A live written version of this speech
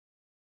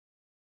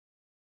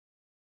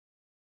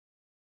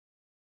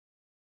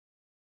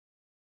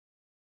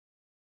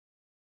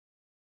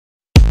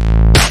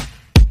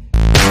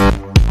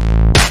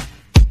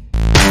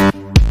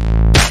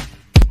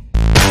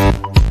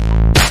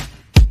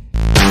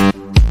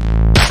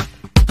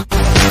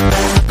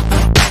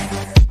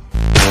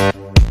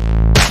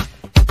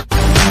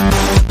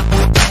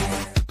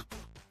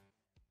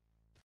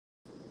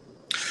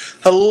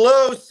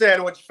Hello,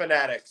 sandwich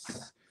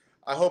fanatics.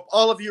 I hope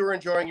all of you are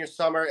enjoying your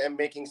summer and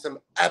making some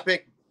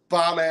epic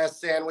bomb-ass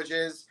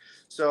sandwiches.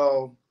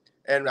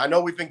 And I know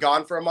we've been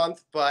gone for a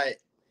month, but,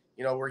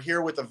 we're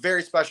here with a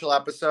very special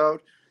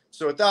episode.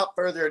 So without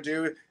further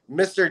ado,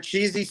 Mr.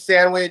 Cheesy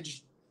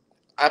Sandwich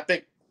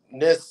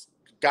epicness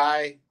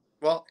guy,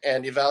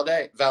 Andy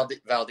Valdi.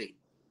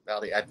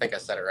 I think I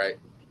said it right.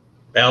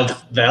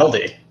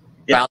 Valdi.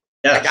 Yeah.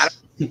 Yes. I got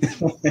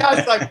it.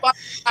 I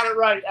got it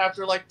right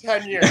after like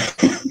 10 years.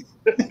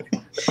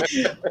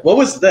 What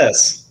was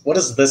this? What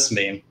does this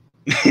mean?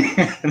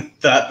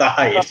 the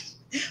height.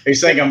 Are you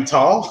saying I'm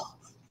tall?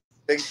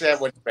 Big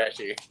sandwich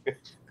smashy.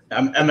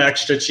 I'm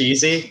extra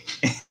cheesy.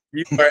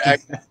 You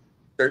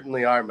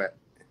certainly are, man.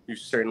 You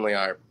certainly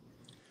are.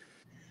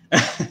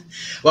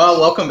 Well,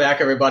 welcome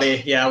back,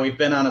 everybody. Yeah, we've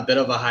been on a bit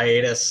of a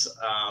hiatus.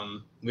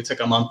 We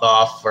took a month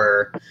off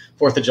for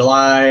 4th of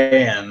July,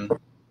 and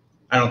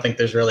I don't think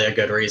there's really a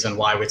good reason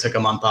why we took a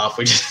month off.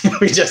 We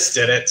just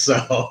did it.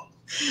 So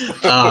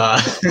I'm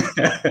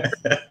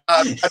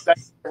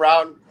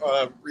around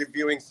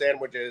reviewing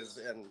sandwiches,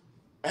 and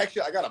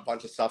actually I got a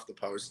bunch of stuff to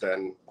post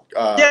and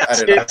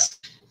edit. Yes.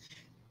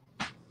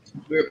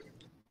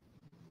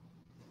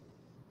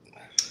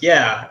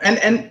 Yeah,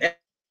 and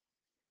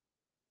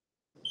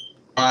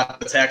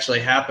that's actually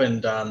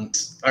happened. I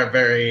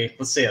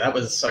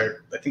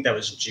think that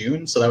was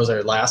June, so that was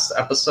our last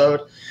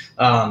episode.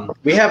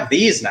 We have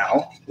these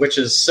now, which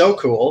is so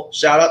cool.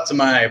 Shout out to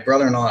my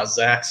brother-in-law,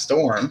 Zach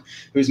Storm,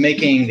 who's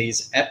making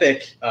these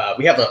epic,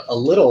 we have a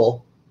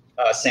little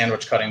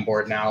sandwich cutting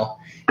board now.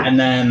 And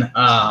then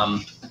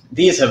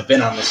these have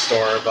been on the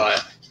store,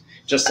 but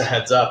just a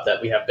heads up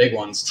that we have big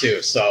ones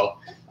too. So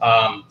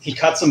he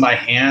cuts them by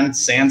hand,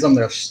 sands them.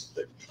 They're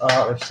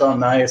so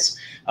nice.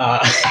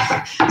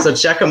 So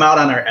check them out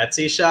on our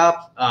Etsy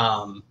shop.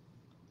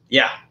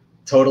 Yeah,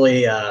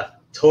 totally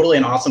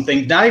an awesome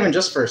thing. Not even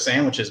just for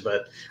sandwiches,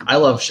 but I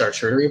love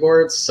charcuterie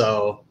boards.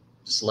 So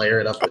just layer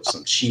it up with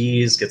some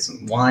cheese, get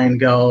some wine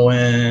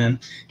going.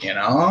 You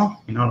know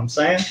what I'm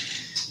saying?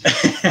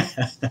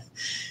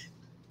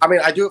 I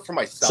mean, I do it for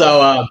myself.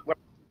 So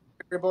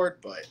charcuterie board,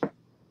 but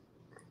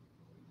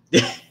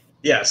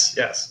yes.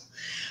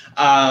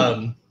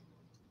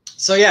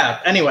 So yeah,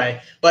 anyway,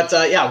 but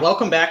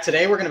welcome back.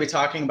 Today we're going to be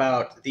talking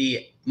about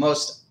the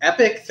most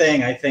epic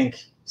thing, I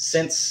think,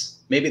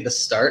 since maybe the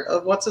start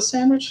of What's a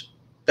Sandwich?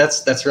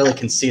 That's really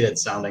conceited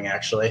sounding,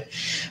 actually.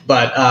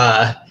 But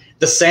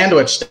the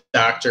Sandwich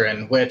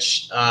Doctrine,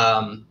 which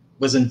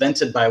was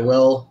invented by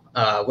Will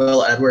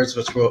Edwards,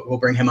 which we'll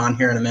bring him on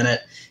here in a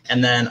minute.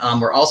 And then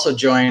we're also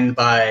joined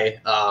by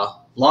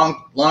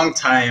long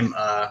time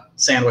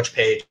Sandwich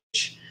page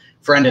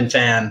friend and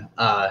fan,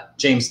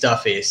 James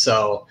Duffy.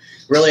 So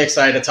really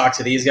excited to talk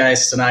to these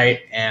guys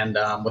tonight. And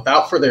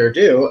without further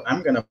ado,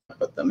 I'm going to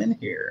put them in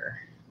here.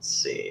 Let's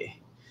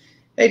see.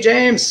 Hey,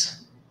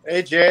 James.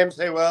 Hey, James.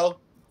 Hey, Will.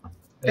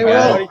 Hey,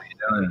 Will. How you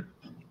doing?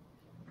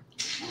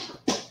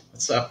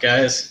 What's up,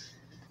 guys?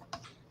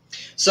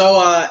 So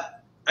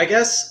I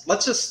guess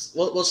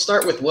we'll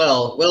start with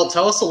Will. Will,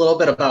 tell us a little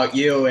bit about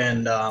you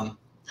and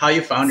how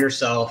you found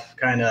yourself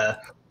kind of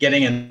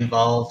getting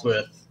involved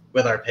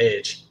with our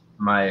page.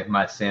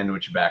 My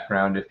sandwich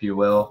background, if you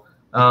will.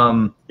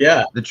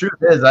 Yeah. The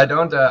truth is, I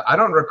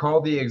don't recall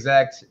the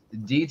exact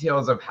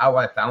details of how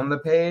I found the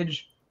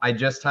page. I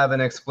just have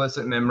an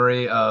explicit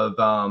memory of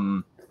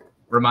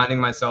reminding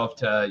myself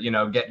to,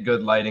 get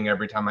good lighting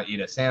every time I eat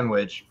a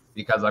sandwich,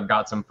 because I've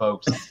got some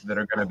folks that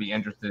are going to be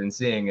interested in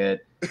seeing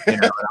it.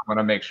 And I want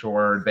to make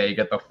sure they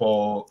get the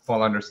full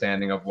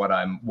understanding of what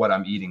I'm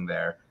eating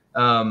there.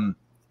 And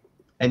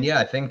yeah,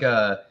 I think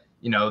there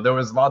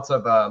was lots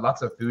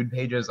of food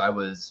pages I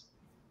was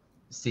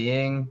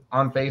seeing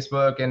on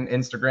Facebook and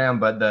Instagram,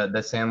 but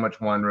the sandwich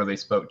one really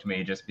spoke to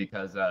me just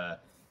because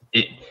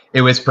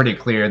it was pretty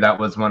clear that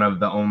was one of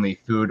the only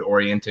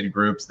food-oriented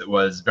groups that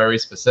was very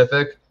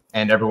specific,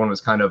 and everyone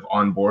was kind of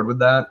on board with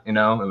that. It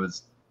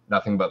was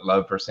nothing but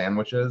love for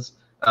sandwiches.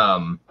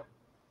 And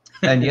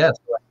yes,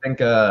 I think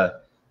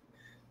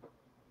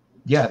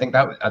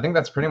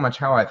that's pretty much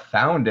how I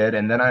found it.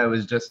 And then I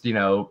was just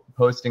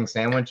posting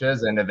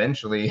sandwiches and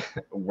eventually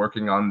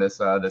working on this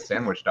the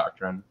Sandwich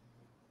Doctrine.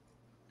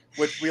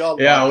 Which we all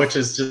love. Which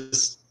is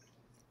just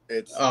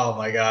oh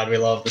my God, we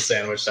love the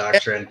Sandwich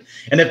Doctrine.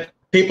 And if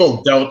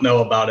people don't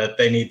know about it,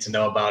 they need to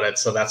know about it.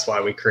 So that's why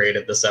we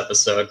created this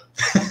episode.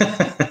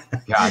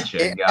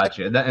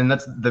 Gotcha. And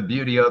that's the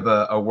beauty of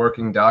a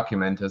working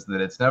document, is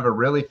that it's never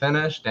really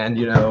finished, and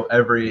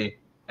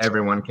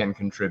everyone can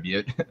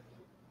contribute.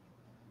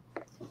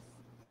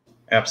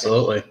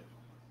 Absolutely.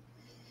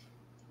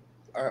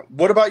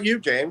 What about you,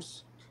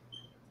 James?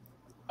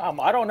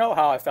 I don't know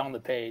how I found the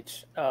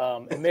page.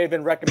 It may have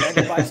been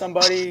recommended by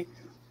somebody.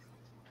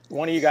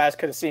 One of you guys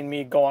could have seen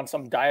me go on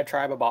some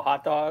diatribe about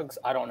hot dogs.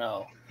 I don't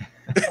know.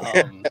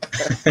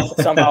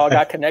 Somehow I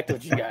got connected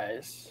with you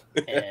guys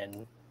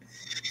and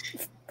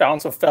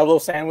found some fellow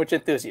sandwich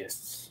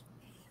enthusiasts.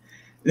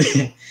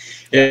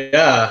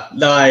 Yeah.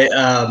 No,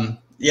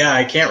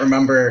 I can't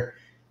remember.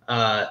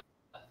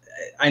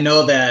 I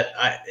know that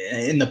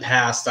in the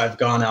past I've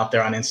gone out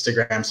there on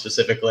Instagram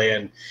specifically,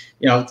 and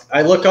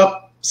I look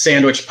up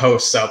sandwich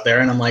posts out there,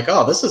 and I'm like,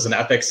 oh, this is an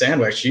epic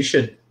sandwich. You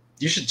should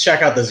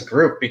check out this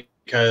group,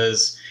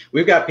 because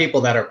we've got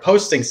people that are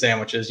posting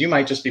sandwiches. You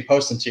might just be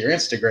posting to your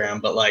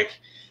Instagram, but like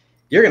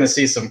you're going to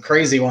see some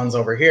crazy ones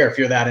over here if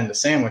you're that into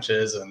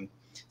sandwiches. And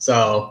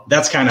so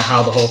that's kind of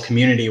how the whole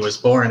community was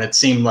born. It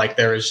seemed like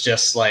there was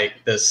just like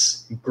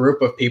this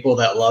group of people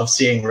that love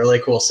seeing really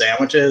cool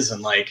sandwiches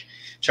and like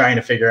trying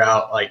to figure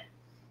out like,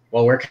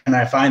 well, where can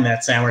I find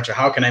that sandwich, or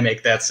how can I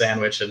make that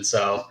sandwich? And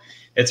so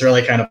it's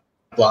really kind of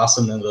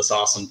blossomed into this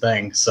awesome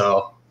thing.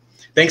 So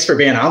thanks for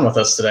being on with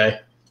us today.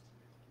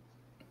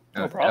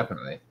 No problem.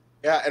 Definitely.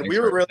 Yeah, and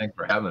thanks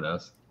for having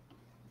us.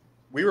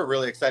 We were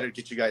really excited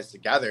to get you guys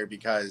together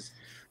because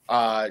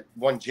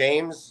when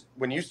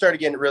you started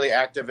getting really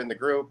active in the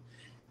group,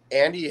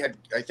 Andy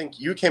I think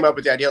you came up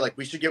with the idea, like,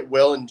 we should get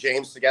Will and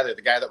James together,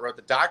 the guy that wrote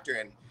the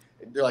Doctrine.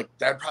 And they're like,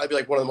 that'd probably be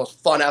like one of the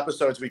most fun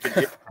episodes we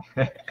could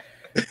do.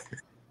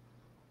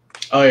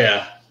 Oh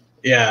yeah.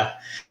 Yeah.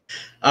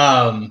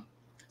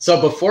 So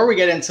before we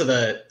get into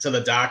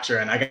the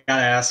Doctrine, I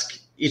gotta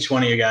ask each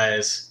one of you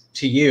guys,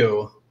 to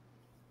you,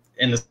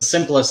 in the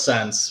simplest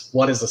sense,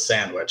 what is a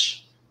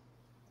sandwich?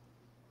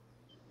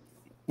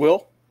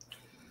 Will?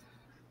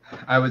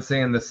 I would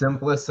say in the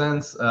simplest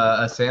sense,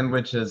 a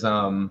sandwich is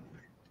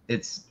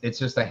it's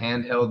just a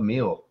handheld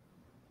meal.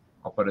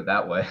 I'll put it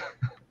that way.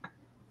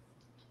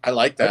 I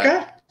like that.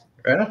 Okay.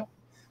 Right on.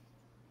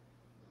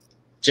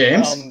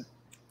 James?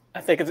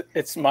 I think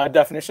it's my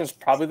definition is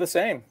probably the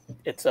same.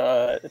 It's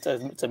a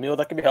meal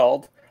that can be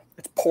held.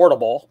 It's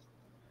portable,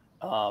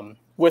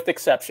 with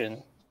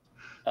exception,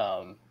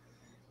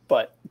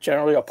 but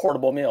generally a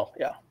portable meal.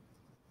 Yeah,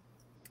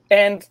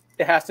 and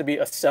it has to be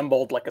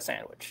assembled like a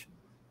sandwich.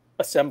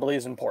 Assembly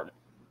is important.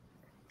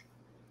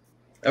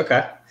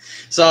 Okay.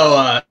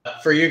 So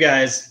for you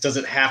guys, does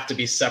it have to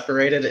be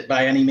separated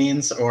by any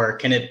means, or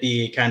can it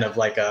be kind of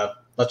like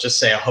let's just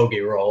say a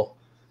hoagie roll?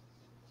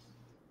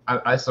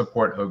 I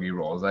support hoagie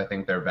rolls. I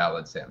think they're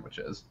valid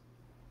sandwiches.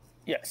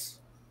 Yes.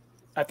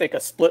 I think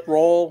a split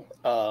roll,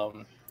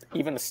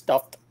 even a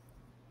stuffed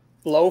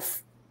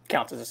loaf,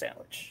 counts as a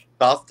sandwich.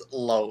 Stuffed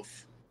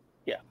loaf.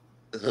 Yeah.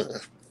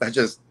 I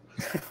just...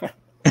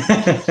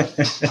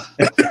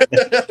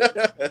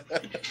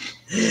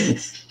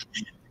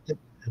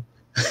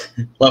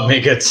 Love me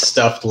a good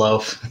stuffed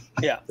loaf.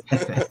 Yeah.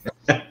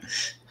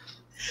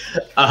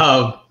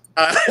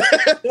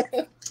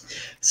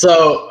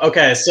 So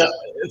okay, so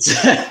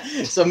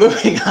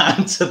moving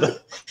on to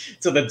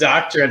the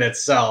Doctrine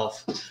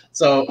itself.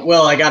 So,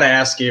 Will, I got to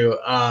ask you,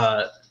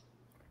 how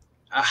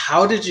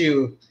did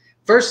you?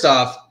 First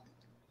off,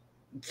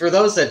 for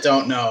those that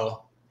don't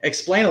know,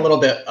 explain a little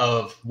bit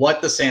of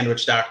what the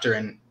Sandwich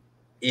Doctrine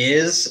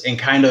is, and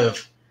kind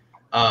of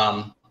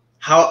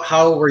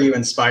how were you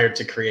inspired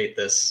to create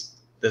this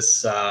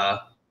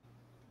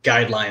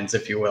guidelines,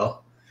 if you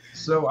will?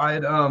 So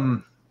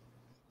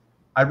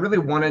I really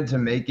wanted to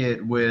make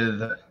it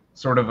with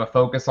sort of a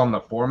focus on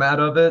the format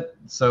of it.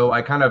 So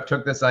I kind of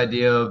took this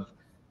idea of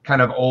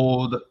kind of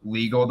old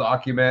legal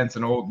documents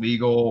and old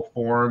legal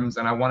forms,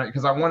 and I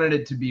wanted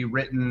it to be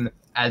written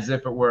as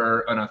if it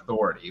were an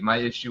authority. My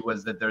issue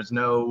was that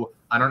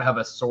I don't have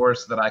a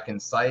source that I can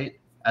cite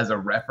as a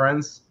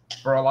reference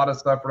for a lot of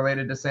stuff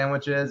related to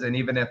sandwiches. And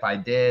even if I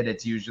did,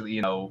 it's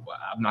usually, I'm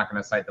not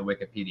going to cite the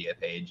Wikipedia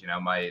page.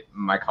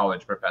 My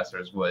college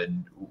professors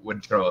would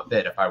throw a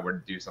fit if I were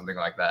to do something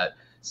like that.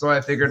 So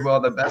I figured,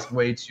 well, the best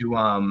way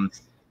to,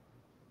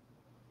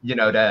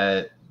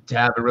 to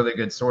have a really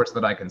good source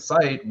that I can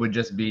cite would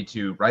just be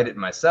to write it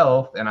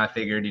myself. And I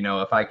figured,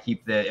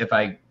 if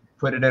I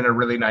put it in a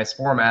really nice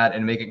format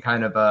and make it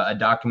kind of a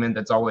document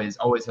that's always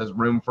has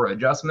room for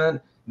adjustment,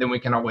 then we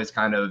can always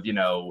kind of,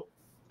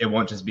 it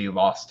won't just be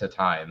lost to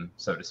time,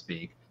 so to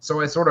speak.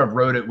 So I sort of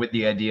wrote it with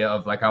the idea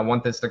of like, I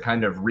want this to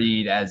kind of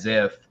read as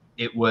if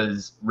it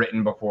was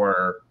written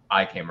before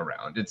I came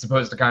around. It's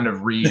supposed to kind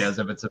of read as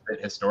if it's a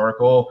bit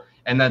historical.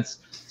 And that's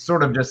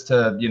sort of just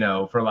to,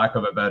 for lack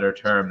of a better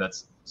term,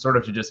 that's sort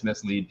of to just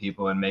mislead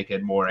people and make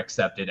it more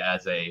accepted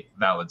as a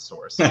valid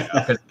source.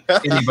 Because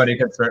anybody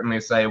could certainly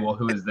say, well,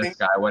 who is this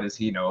guy? What does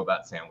he know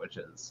about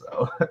sandwiches?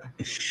 So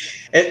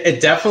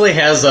it definitely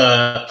has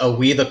a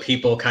We the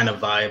People kind of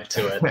vibe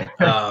to it.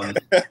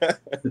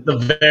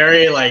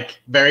 The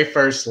very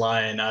first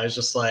line, I was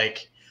just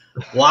like,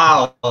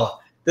 wow,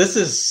 this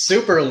is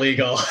super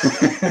legal.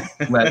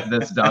 Let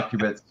this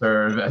document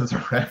serve as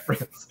a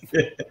reference.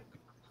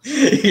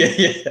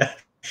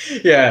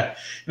 Yeah.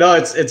 No,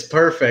 it's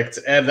perfect.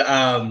 And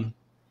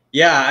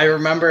I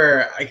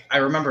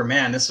remember,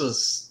 man, this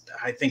was,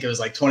 I think it was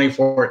like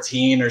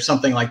 2014 or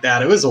something like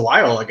that. It was a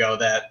while ago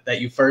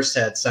that you first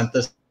had sent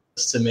this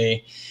to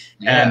me.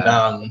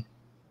 Yeah. And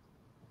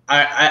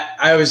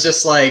I was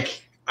just like,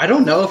 I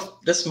don't know if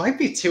this might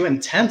be too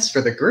intense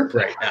for the group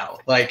right now.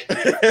 Like,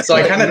 so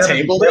I kind of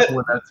tabled it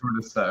with that sort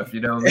of stuff.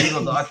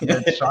 Legal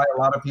documents shy a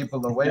lot of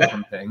people away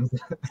from things.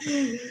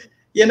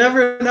 You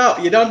never know.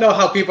 You don't know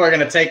how people are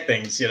going to take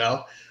things,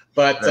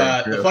 But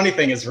the funny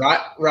thing is,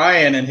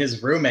 Ryan and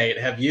his roommate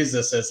have used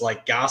this as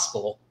like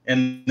gospel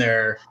in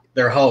their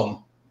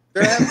home.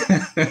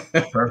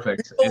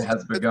 Perfect. It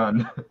has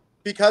begun.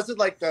 Because of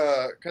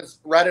because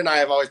Red and I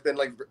have always been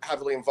like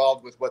heavily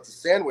involved with what's a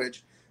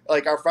sandwich.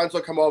 Like our friends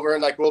will come over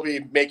and like we'll be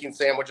making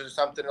sandwiches or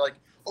something. They're like,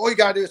 "Oh, you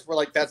gotta do this." We're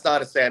like, "That's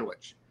not a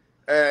sandwich,"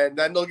 and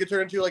then they'll get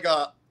turned into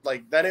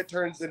then it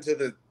turns into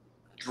the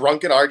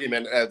drunken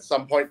argument at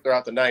some point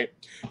throughout the night.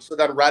 So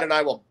then Red and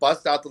I will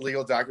bust out the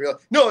legal document.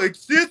 Like, no,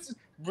 it's this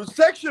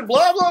section,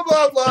 blah blah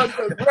blah blah,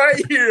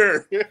 right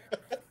here.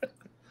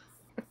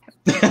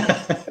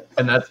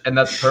 and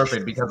that's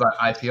perfect because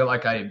I feel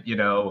like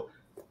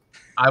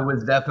I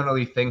was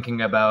definitely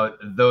thinking about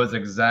those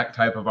exact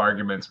type of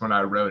arguments when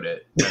I wrote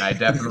it, and I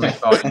definitely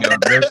thought,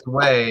 this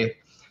way,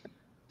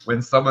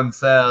 when someone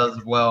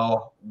says,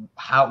 "Well,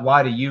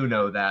 why do you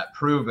know that?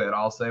 Prove it."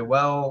 I'll say,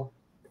 "Well,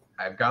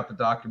 I've got the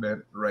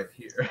document right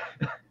here."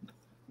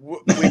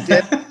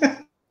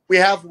 We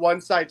have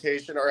one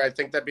citation, or I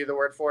think that'd be the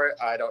word for it.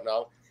 I don't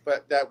know,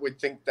 but that would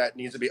think that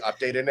needs to be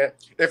updated in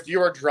it. If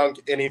you are drunk,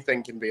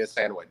 anything can be a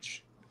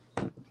sandwich.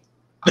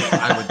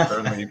 I would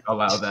certainly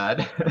allow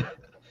that.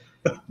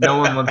 No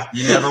one wants.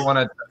 You never want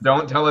to.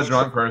 Don't tell a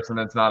drunk person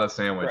it's not a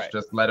sandwich. Right.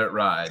 Just let it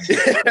ride.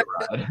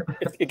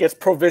 It gets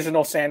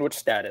provisional sandwich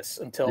status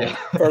until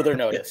further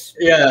notice.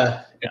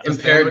 Yeah,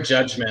 impaired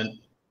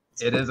judgment.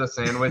 It is a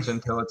sandwich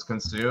until it's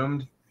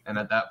consumed, and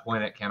at that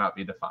point, it cannot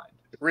be defined.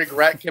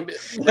 Regret can be.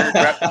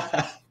 Regret.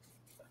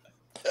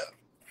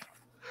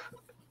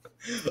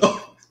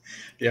 Oh,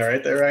 you all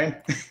right there, Ryan?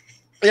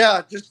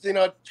 Yeah, just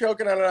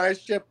choking on an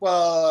ice chip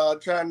while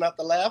trying not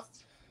to laugh.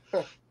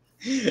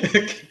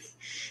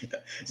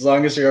 As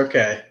long as you're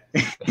okay.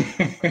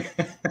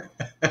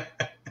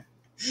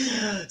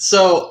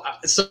 So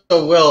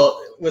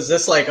Will, was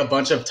this like a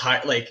bunch of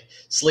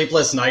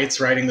sleepless nights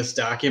writing this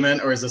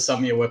document, or is this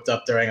something you whipped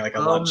up during like a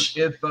lunch?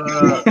 I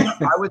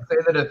would say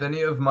that if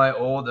any of my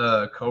old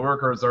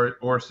coworkers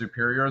or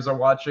superiors are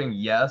watching,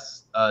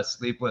 yes,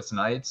 sleepless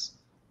nights.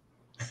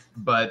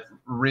 But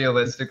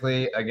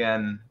realistically,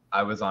 again,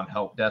 I was on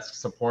help desk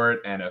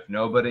support, and if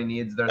nobody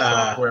needs their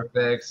software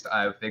fixed,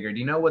 I figured,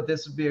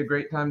 this would be a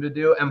great time to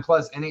do. And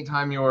plus,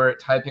 anytime you're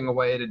typing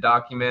away at a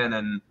document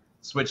and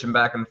switching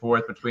back and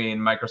forth between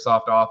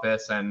Microsoft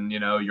Office and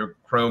your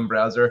Chrome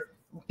browser,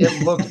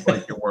 it looks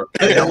like your work.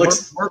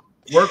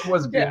 Work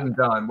was being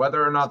done,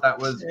 whether or not that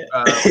was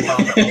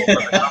profitable for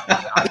the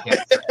company, I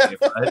can't say.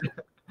 But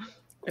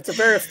it's a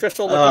very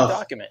official looking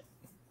document.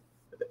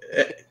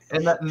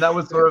 And that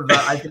was sort of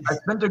I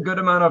spent a good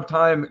amount of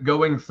time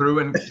going through,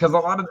 and because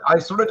I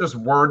sort of just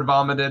word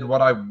vomited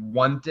what I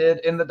wanted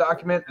in the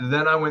document.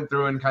 Then I went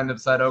through and kind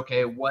of said,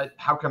 okay,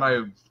 how can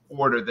I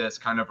order this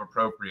kind of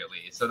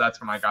appropriately? So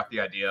that's when I got the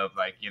idea of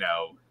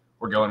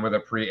we're going with a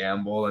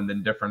preamble and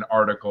then different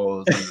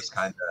articles and just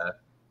kind of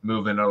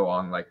moving it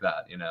along like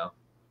that,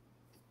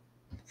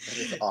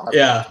 Awesome.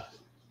 Yeah.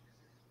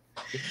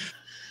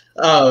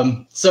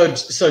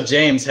 So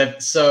James,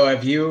 have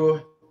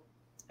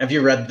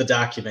you read the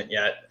document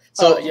yet?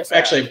 So yes,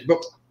 actually,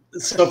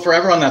 so for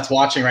everyone that's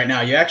watching right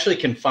now, you actually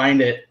can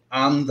find it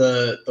on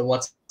the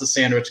What's the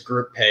Sandwich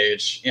group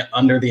page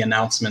under the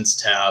announcements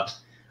tab.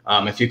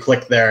 If you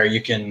click there,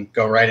 you can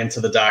go right into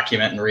the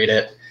document and read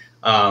it.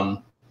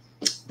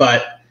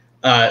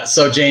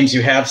 So James,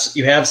 you have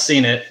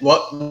seen it.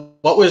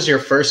 What was your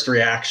first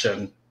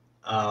reaction?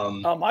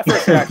 My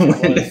first reaction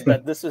was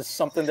that this is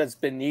something that's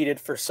been needed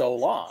for so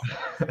long.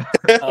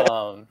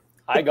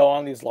 I go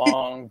on these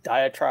long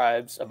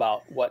diatribes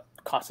about what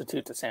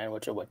constitutes a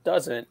sandwich and what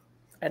doesn't,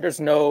 and there's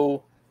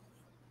no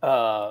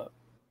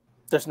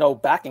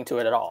backing to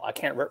it at all. I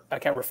can't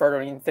refer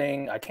to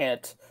anything. I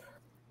can't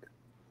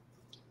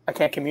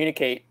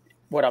communicate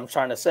what I'm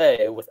trying to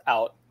say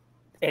without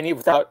any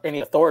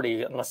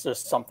authority unless there's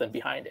something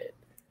behind it.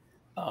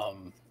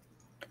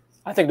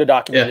 I think the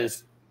document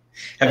is.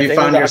 Have you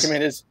found the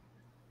document is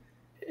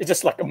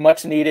just like a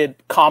much needed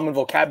common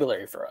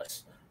vocabulary for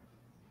us,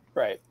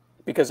 right?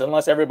 Because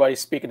unless everybody's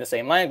speaking the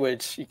same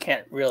language, you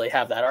can't really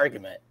have that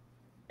argument.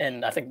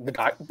 And I think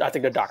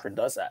the doctrine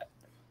does that.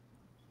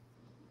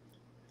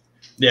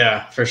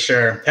 Yeah, for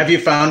sure. Have you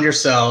found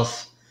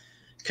yourself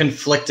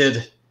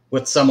conflicted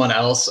with someone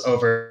else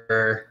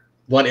over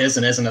what is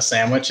and isn't a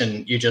sandwich,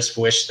 and you just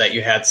wish that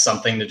you had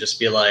something to just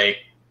be like,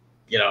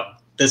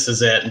 this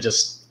is it, and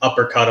just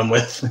uppercut them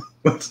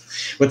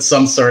with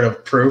some sort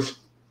of proof?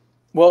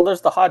 Well,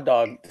 there's the hot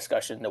dog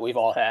discussion that we've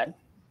all had.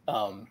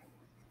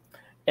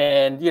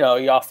 And, you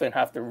often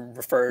have to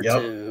refer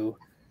to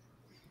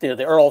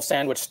the Earl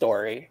sandwich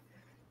story,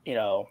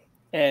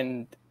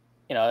 and,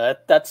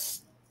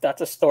 that's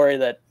a story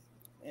that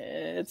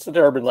it's an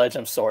urban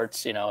legend of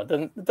sorts,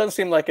 It doesn't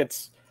seem like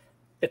it's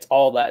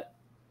all that,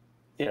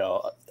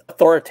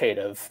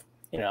 authoritative,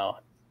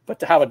 but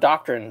to have a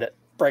doctrine that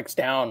breaks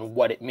down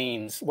what it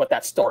means, what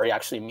that story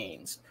actually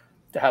means,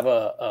 to have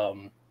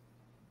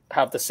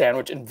have the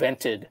sandwich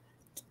invented,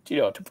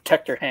 to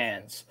protect your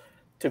hands,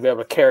 to be able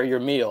to carry your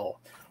meal,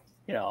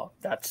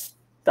 that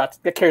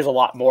carries a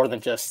lot more than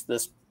just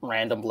this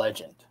random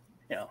legend,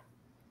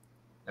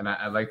 And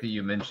I like that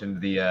you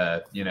mentioned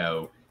the, you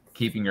know,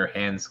 keeping your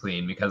hands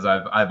clean, because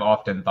I've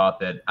often thought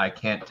that I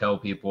can't tell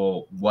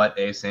people what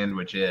a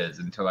sandwich is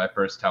until I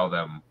first tell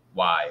them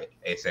why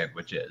a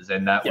sandwich is.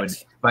 And that would,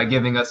 by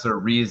giving us a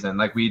reason,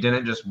 like we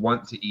didn't just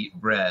want to eat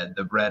bread,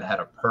 the bread had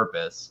a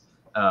purpose.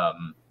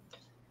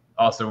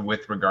 Also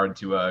with regard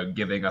to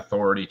giving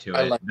authority to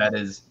it, that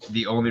is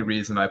the only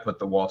reason I put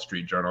the Wall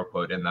Street Journal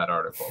quote in that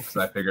article, because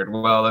I figured,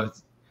 well,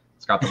 it's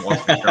got the Wall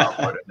Street Journal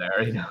quote in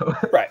there, you know.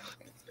 Right.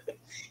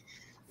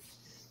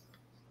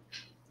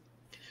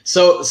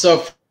 So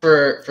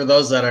for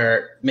those that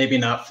are maybe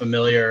not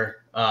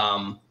familiar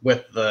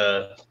with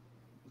the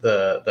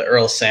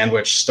Earl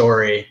Sandwich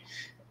story,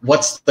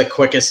 what's the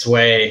quickest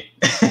way?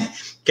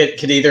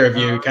 Could either of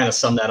you kind of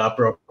sum that up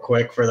real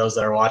quick for those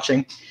that are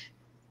watching?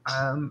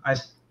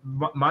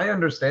 My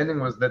understanding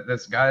was that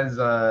this guy's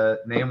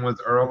name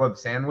was Earl of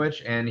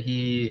Sandwich, and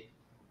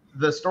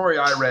the story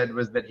I read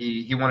was that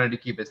he wanted to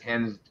keep his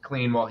hands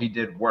clean while he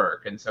did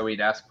work, and so he'd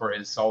ask for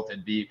his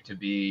salted beef to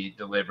be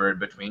delivered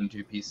between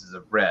two pieces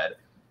of bread.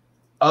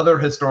 Other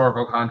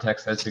historical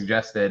context has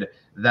suggested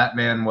that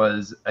man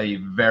was a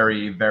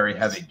very, very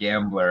heavy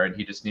gambler, and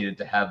he just needed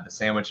to have the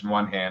sandwich in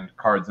one hand,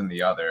 cards in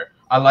the other.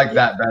 I like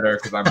that better,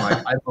 because I'm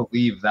like, I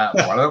believe that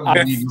one. I don't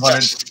believe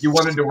you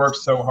wanted to work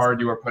so hard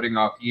you were putting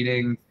off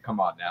eating. Come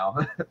on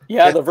now.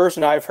 Yeah, the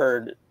version I've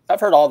heard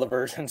all the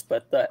versions,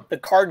 but the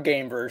card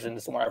game version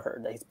is the one I've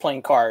heard. He's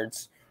playing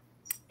cards,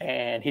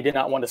 and he did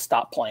not want to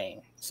stop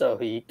playing. So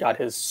he got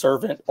his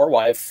servant or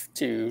wife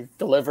to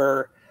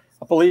deliver,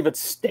 I believe it's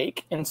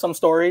steak in some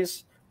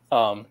stories,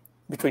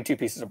 between two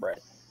pieces of bread.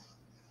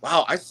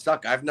 Wow, I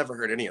suck. I've never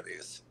heard any of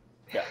these.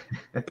 Yeah.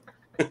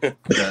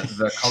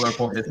 the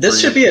colorful history. This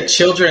should be a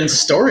children's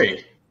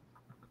story.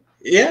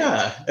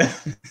 Yeah.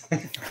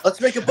 Let's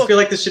make a book. I feel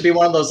like this should be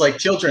one of those like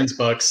children's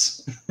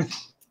books.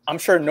 I'm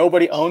sure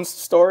nobody owns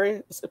the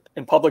story. It's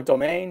in public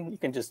domain. You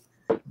can just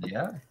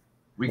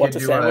What's a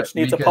Sandwich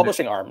needs a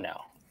publishing arm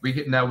now. We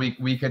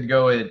could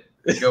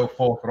go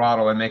full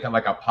throttle and make it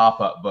like a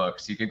pop-up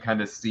book, so you could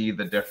kind of see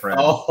the different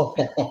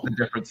the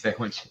different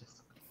sandwiches.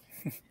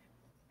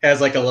 Has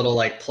like a little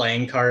like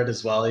playing card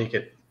as well. You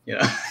could, you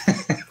know.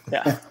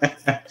 Yeah.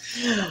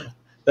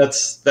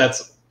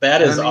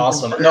 That is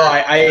awesome.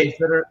 I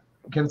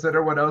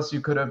consider what else you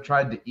could have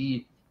tried to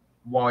eat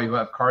while you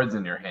have cards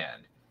in your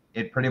hand.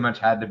 It pretty much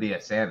had to be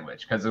a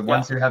sandwich, because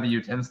once you have a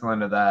utensil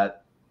into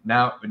that,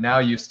 now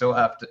you still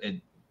have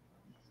to.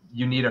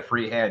 You need a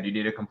free hand. You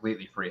need a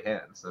completely free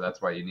hand. So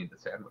that's why you need the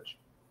sandwich.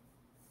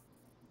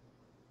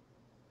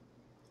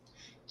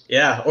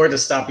 Yeah, or to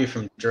stop you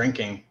from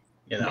drinking.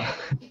 You know,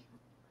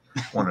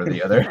 one or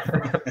the other.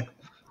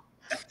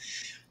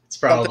 It's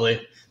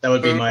probably that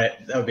would be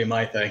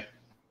my thing.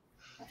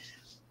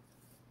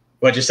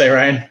 What'd you say,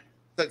 Ryan?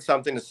 Said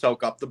something to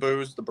soak up the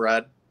booze, the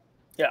bread.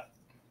 Yeah.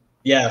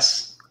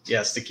 Yes,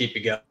 to keep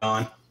you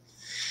going.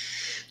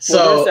 So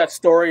well, there's that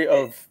story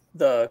of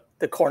the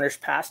Cornish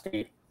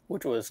pasty,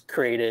 which was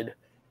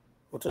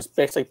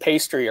basically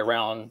pastry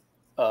around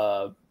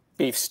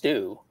beef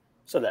stew,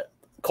 so that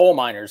coal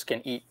miners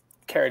can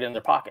carry it in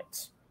their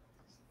pockets,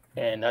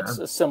 and that's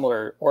a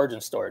similar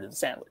origin story to the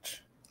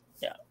sandwich.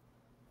 Yeah.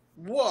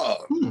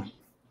 Whoa.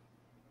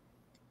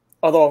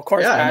 Although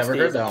Cornish pasty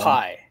is a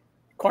pie.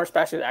 Cornish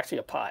pasty is actually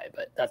a pie,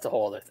 but that's a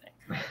whole other thing.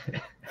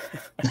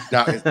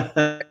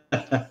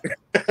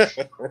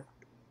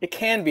 It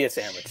can be a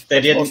sandwich.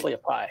 It's mostly a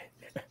pie.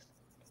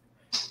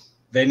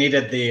 They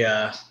needed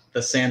the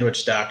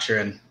Sandwich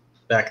Doctrine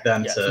back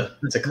then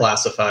to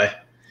classify.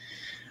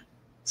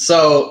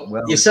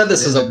 So you said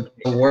this is a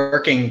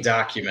working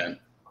document,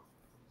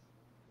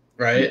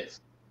 right? Yes.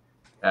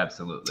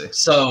 Absolutely.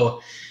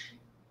 So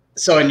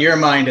in your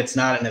mind, it's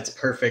not in its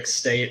perfect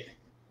state.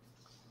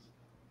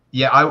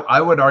 Yeah, I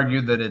would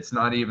argue that it's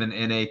not even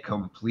in a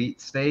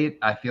complete state.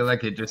 I feel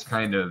like it just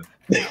kind of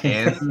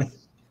ends.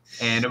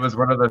 And it was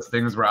one of those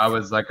things where I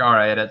was like, all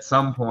right, at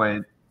some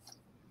point,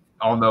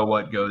 I'll know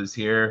what goes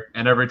here.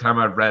 And every time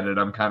I've read it,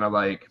 I'm kind of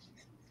like,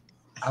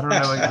 I don't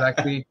know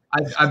exactly.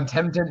 I'm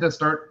tempted to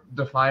start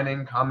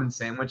defining common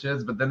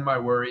sandwiches, but then my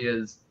worry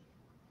is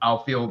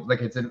I'll feel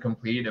like it's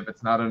incomplete if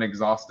it's not an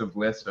exhaustive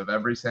list of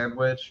every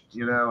sandwich,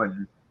 you know,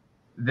 and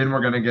then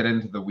we're going to get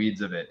into the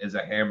weeds of it. Is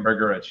a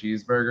hamburger a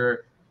cheeseburger?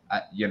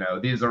 You know,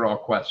 these are all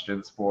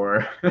questions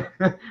for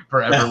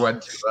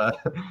everyone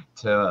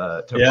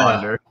to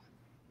ponder.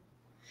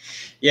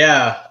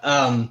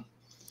 Yeah.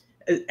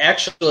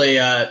 Actually,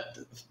 I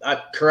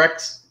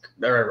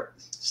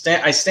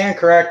stand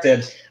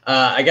corrected.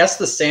 I guess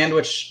the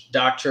Sandwich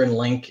Doctrine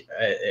link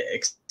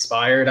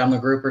expired on the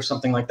group or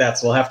something like that,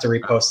 so we'll have to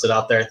repost it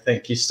out there. I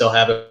think you still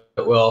have it,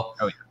 Will.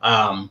 Oh,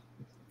 yeah.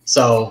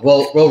 So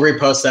we'll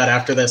repost that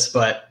after this.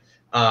 But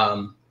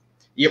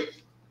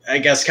I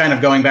guess kind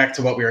of going back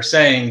to what we were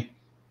saying,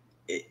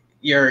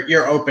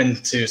 you're open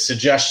to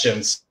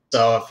suggestions.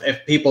 So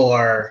if people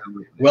are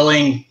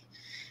willing,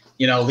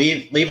 you know,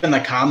 leave in the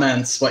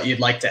comments what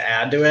you'd like to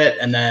add to it,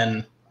 and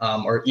then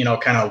or you know,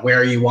 kind of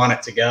where you want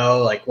it to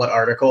go, like what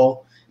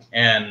article,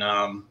 and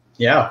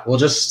we'll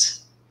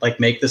just like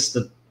make this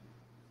the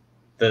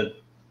the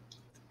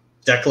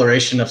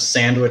Declaration of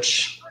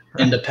Sandwich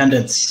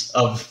Independence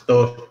of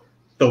the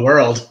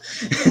world.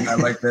 I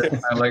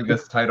like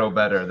this title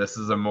better. This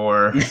is a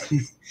more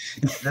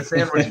the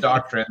Sandwich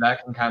Doctrine.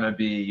 That can kind of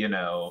be, you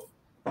know,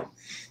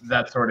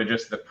 that's sort of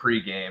just the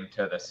pregame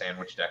to the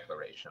Sandwich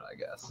Declaration, I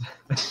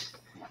guess.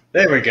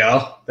 There we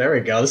go. There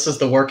we go. This is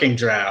the working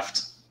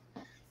draft.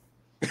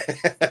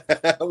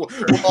 We'll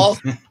all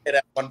sign it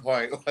at one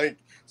point. Like,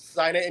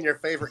 sign it in your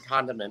favorite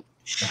condiment.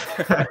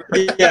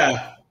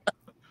 Yeah.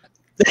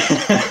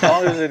 As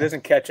long as it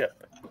isn't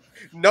ketchup.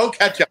 No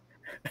ketchup.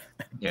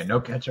 Yeah,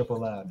 no ketchup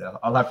allowed. No.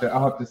 I'll have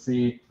to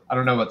see. I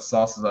don't know what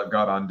sauces I've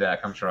got on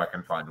deck. I'm sure I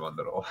can find one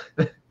that'll.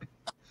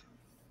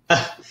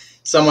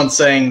 Someone's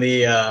saying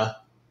the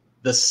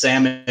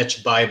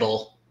Sandwich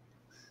Bible.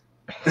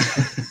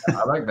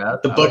 I like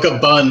that. The Book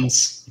of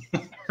Buns.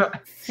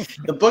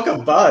 The Book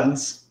of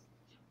Buns.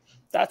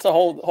 That's a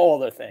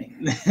whole other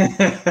thing.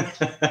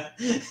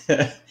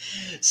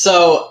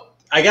 So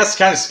I guess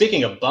kind of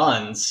speaking of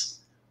buns,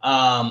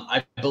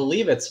 I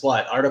believe it's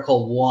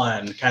Article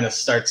 1 kind of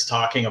starts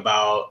talking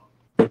about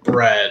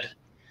bread.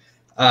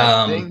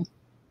 I think,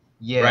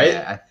 yeah, right?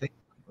 I think,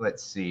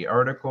 let's see,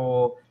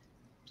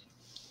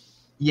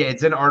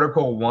 it's in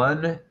Article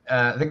 1.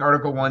 I think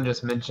Article 1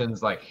 just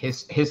mentions like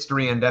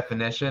history and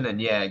definition,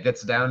 and yeah, it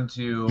gets down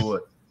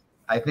to,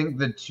 I think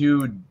the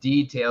two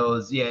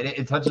details, yeah,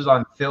 it touches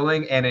on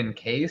filling and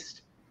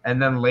encased, and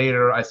then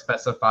later I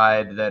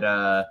specified that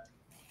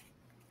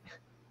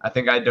I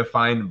think I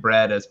defined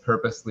bread as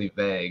purposely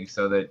vague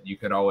so that you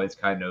could always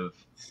kind of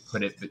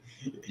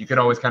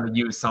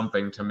use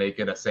something to make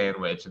it a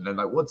sandwich, and then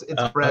like,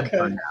 it's bread okay.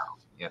 for now,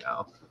 you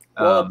know.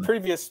 Well,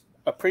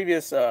 a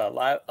previous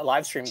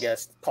live stream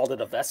guest called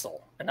it a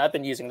vessel, and I've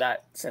been using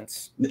that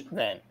since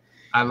then.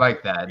 I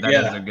like that.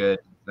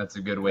 That's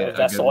a good way to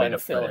vessel and a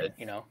put filling, it.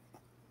 you know.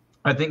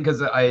 I think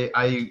because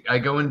I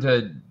go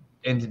into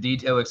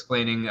detail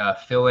explaining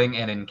filling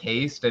and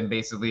encased, and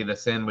basically the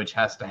sandwich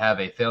has to have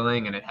a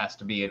filling and it has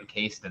to be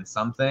encased in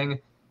something.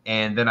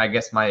 And then I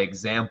guess my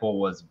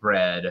example was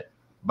bread,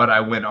 but I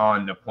went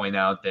on to point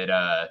out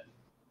that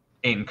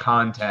in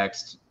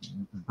context,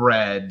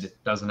 bread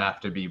doesn't have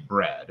to be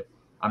bread.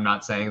 I'm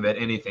not saying that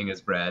anything is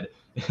bread.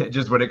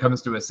 Just when it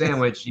comes to a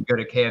sandwich, you go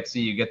to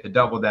KFC, you get the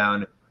double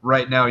down.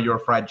 Right now, your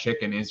fried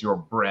chicken is your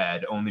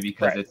bread only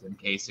because it's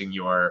encasing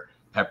your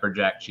pepper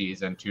jack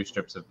cheese and 2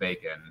 strips of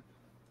bacon,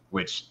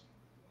 which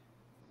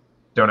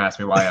don't ask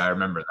me why I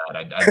remember that.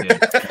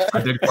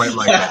 I did quite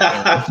like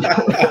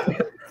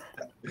that.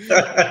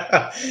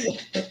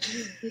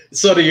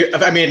 So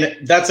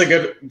that's a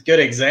good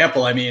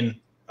example. I mean,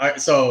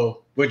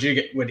 so would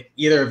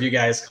either of you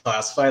guys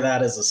classify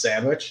that as a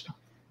sandwich?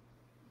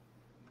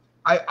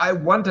 I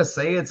want to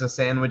say it's a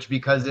sandwich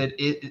because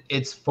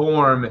its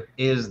form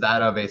is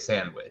that of a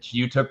sandwich.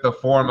 You took the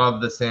form of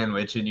the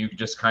sandwich and you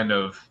just kind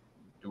of,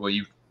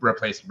 you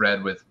replaced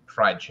bread with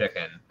fried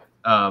chicken.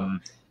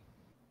 And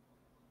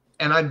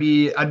I'd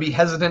be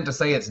hesitant to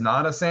say it's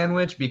not a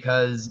sandwich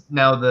because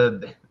now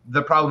the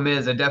problem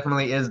is it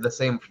definitely is the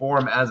same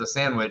form as a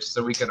sandwich,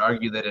 so we could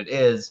argue that it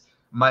is.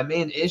 My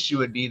main issue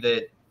would be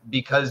that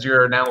because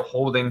you're now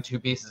holding 2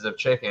 pieces of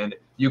chicken,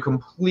 you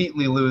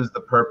completely lose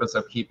the purpose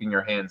of keeping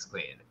your hands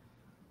clean.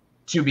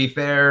 To be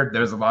fair,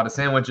 there's a lot of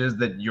sandwiches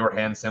that your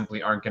hands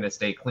simply aren't going to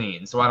stay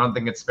clean. So I don't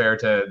think it's fair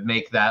to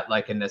make that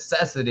like a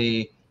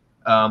necessity.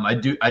 I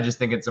just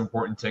think it's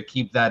important to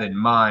keep that in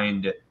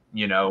mind,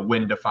 you know,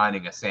 when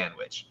defining a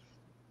sandwich.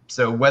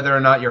 So whether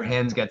or not your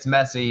hands gets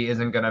messy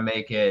isn't going to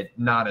make it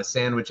not a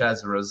sandwich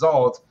as a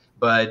result,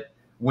 but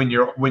when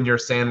your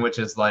sandwich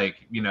is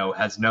like, you know,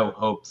 has no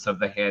hopes of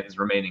the hands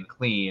remaining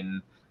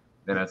clean,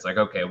 then it's like,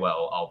 okay,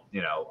 well,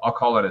 I'll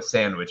call it a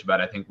sandwich,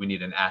 but I think we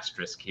need an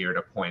asterisk here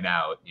to point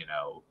out, you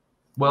know,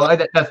 well,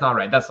 that's not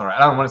right. That's not right.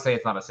 I don't want to say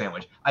it's not a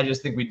sandwich. I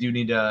just think we do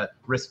need to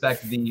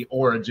respect the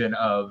origin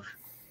of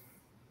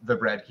the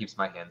bread keeps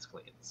my hands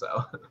clean.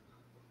 So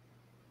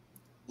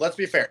let's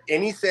be fair.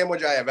 Any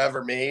sandwich I have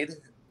ever made,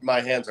 my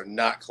hands are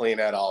not clean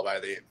at all by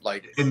the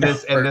like.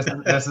 This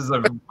is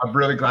I'm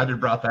really glad you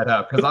brought that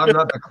up because I'm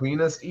not the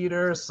cleanest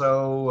eater.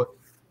 So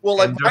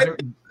like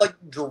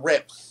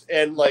drips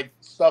and like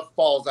stuff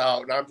falls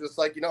out, and I'm just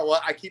like, you know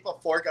what? I keep a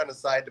fork on the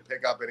side to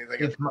pick up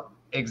anything.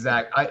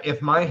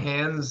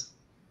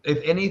 If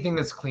anything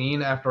is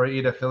clean after I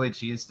eat a Philly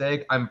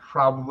cheesesteak, I'm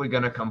probably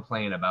gonna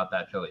complain about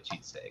that Philly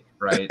cheesesteak,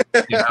 right?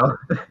 You know.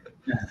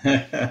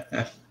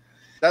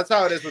 That's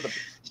how it is with the.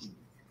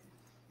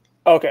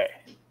 Okay.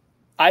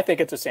 I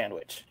think it's a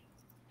sandwich,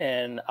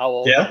 and I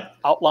will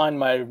outline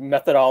my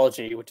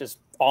methodology, which is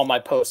all my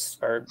posts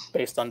are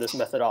based on this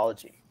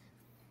methodology.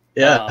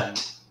 Yeah.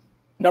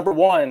 Number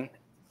one,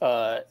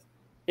 it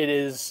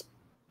is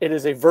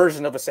a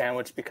version of a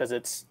sandwich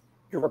because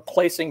you're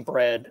replacing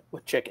bread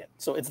with chicken.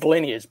 So it's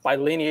lineage. By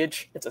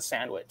lineage, it's a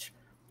sandwich.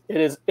 It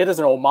is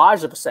an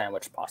homage of a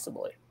sandwich,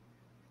 possibly,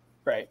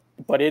 right?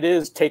 But it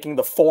is taking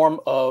the form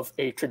of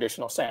a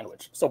traditional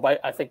sandwich. So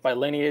I think by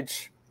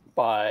lineage,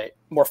 by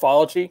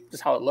morphology,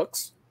 just how it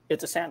looks,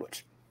 it's a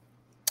sandwich.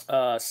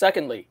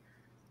 Secondly,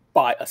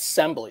 by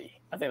assembly,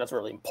 I think that's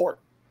really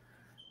important.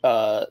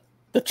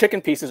 The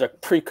chicken pieces are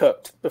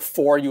pre-cooked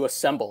before you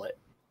assemble it.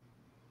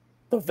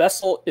 The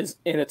vessel is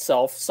in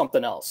itself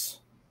something else,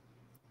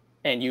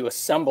 and you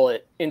assemble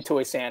it into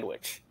a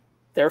sandwich.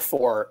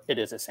 Therefore, it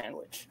is a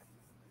sandwich.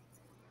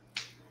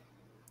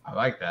 I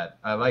like that.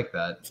 I like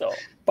that. So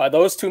by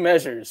those two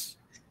measures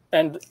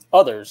and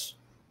others,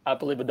 I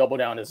believe a double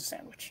down is a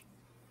sandwich.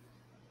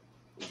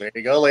 There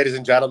you go, ladies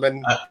and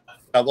gentlemen.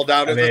 Double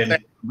down is a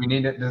thing. We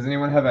need it. Does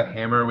anyone have a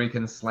hammer we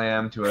can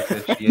slam to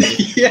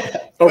officiate? Yeah.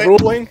 A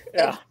ruling?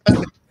 Yeah.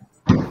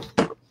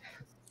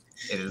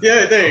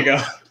 Yeah, there you go.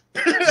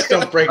 Just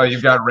don't break. Oh,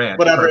 you've got ranch.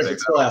 Whatever Perfect.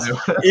 it's class.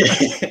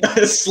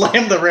 Yeah.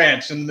 Slam the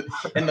ranch in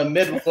the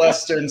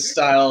Midwestern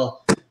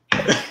style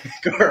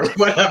or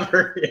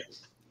whatever.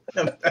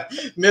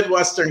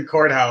 Midwestern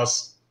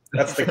courthouse.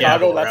 That's the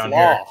Chicago, gavel that's around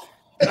law.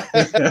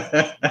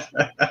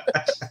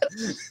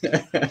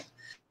 Here.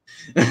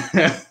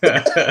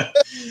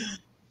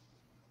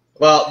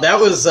 Well, that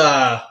was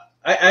I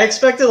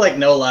expected like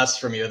no less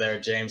from you there,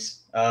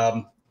 James.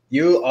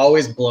 You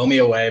always blow me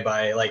away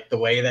by like the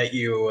way that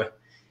you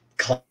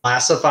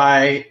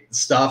classify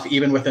stuff,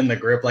 even within the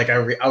group. Like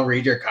I'll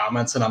read your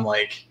comments and I'm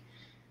like,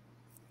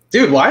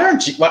 dude, why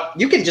aren't you? What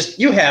you can just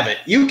you have it.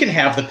 You can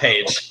have the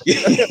page.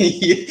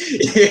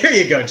 Here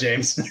you go,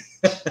 James.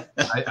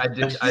 I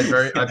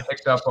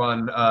picked up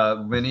on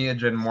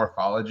lineage and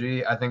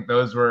morphology. I think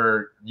those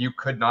were, you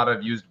could not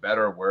have used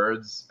better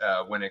words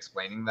when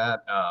explaining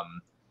that.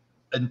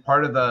 And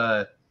part of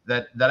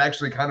that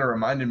actually kind of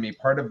reminded me,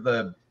 part of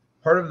the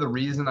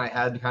reason I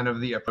had kind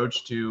of the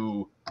approach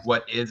to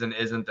what is and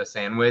isn't a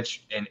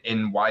sandwich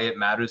and why it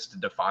matters to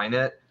define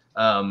it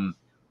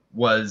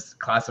was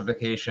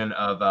classification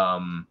of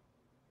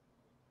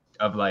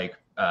like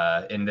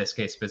in this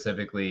case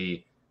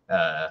specifically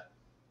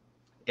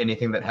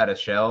anything that had a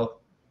shell,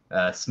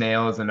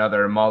 snails and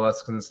other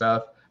mollusks and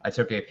stuff. I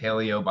took a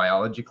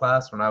paleobiology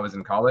class when I was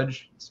in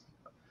college. It's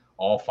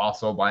all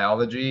fossil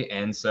biology,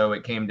 and so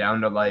it came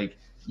down to like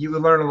you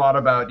would learn a lot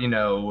about, you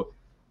know,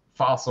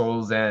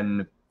 fossils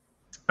and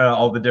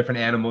all the different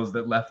animals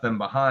that left them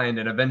behind,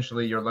 and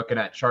eventually you're looking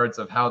at charts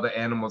of how the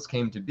animals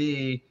came to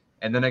be,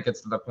 and then it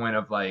gets to the point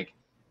of like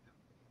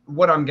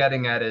what I'm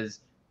getting at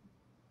is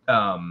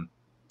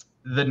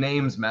the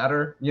names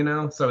matter, you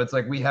know? So it's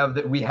like we had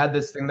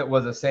this thing that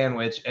was a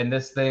sandwich, and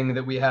this thing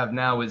that we have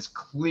now is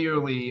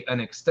clearly an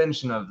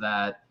extension of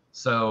that.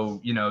 So,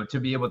 you know,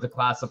 to be able to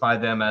classify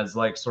them as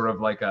like sort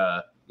of like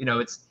a, you know,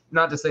 it's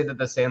not to say that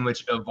the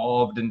sandwich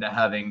evolved into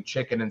having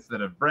chicken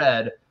instead of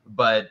bread,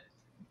 but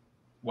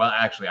well,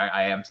 actually,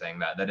 I am saying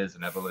that is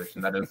an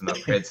evolution. That is an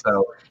upgrade.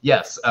 So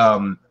yes,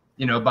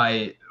 you know,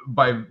 by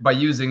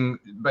using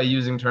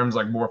terms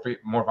like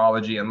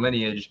morphology and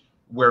lineage,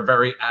 we're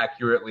very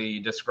accurately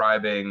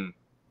describing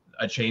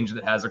a change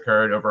that has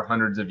occurred over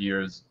hundreds of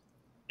years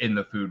in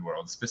the food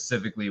world,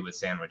 specifically with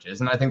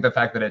sandwiches. And I think the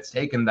fact that it's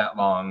taken that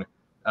long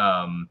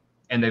and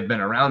they've been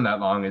around that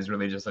long is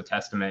really just a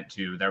testament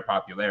to their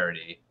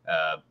popularity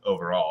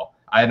overall.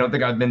 I don't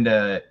think I've been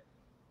to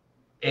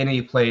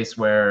any place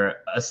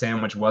where a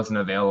sandwich wasn't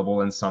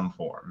available in some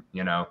form,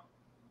 you know?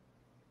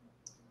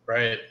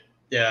 Right.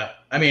 Yeah.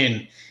 I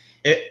mean,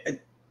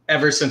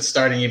 ever since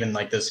starting even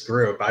like this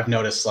group, I've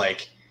noticed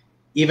like,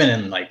 even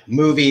in like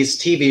movies,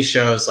 TV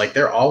shows, like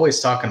they're always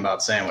talking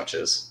about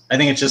sandwiches. I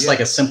think it's just like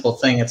a simple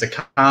thing. It's a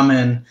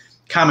common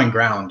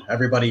ground.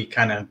 Everybody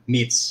kind of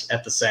meets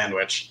at the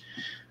sandwich.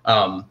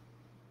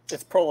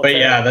 It's proletarian. But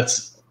yeah,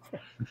 that's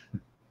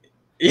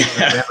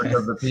Sandwich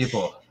of the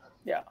people.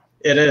 Yeah,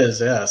 it is.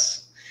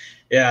 Yes.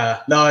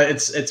 Yeah. No,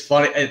 it's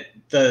funny.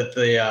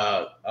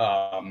 The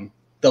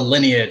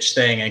lineage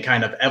thing and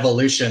kind of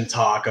evolution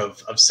talk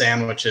of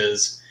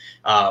sandwiches.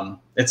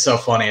 It's so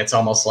funny. It's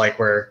almost like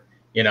we're,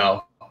 you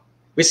know,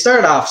 we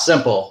started off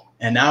simple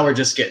and now we're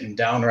just getting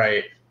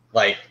downright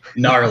like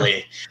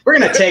gnarly. We're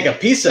going to take a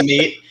piece of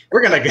meat.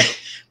 We're going to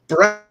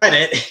bread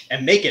it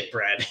and make it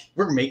bread.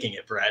 We're making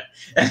it bread.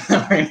 And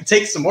then we're going to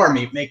take some more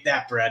meat, make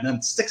that bread, and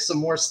then stick some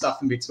more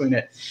stuff in between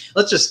it.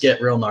 Let's just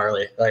get real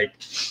gnarly. Like,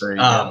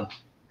 I'm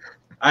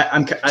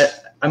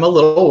a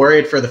little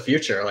worried for the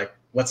future. Like,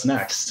 what's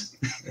next?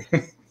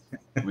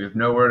 We have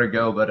nowhere to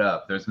go but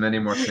up. There's many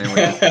more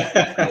sandwiches.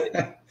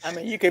 I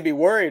mean, you could be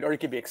worried or you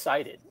could be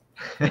excited.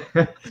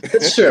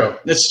 It's true.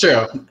 It's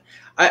true.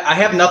 I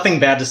have nothing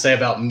bad to say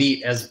about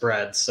meat as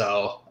bread.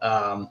 So,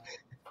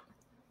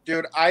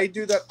 dude, I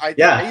do that.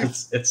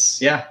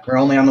 It's we're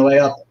only on the way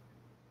up.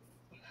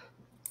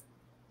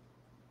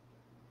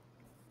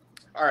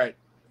 All right.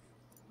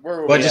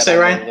 What'd you say,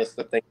 Ryan? List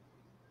of things?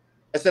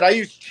 I said I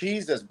use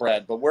cheese as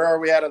bread, but where are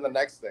we at on the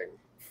next thing?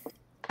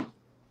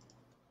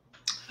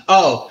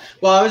 Oh,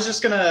 well, I was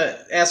just going to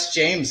ask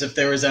James if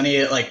there was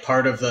any like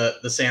part of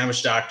the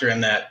sandwich doctrine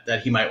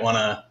that he might want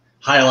to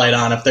highlight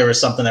on, if there was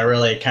something that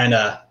really kind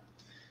of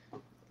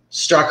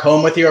struck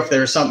home with you, or if there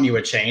was something you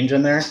would change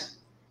in there.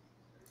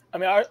 I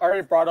mean, I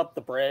already brought up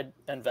the bread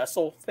and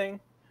vessel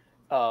thing.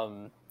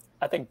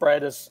 I think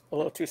bread is a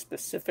little too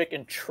specific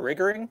and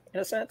triggering in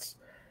a sense,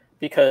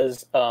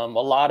 because a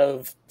lot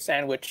of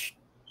sandwich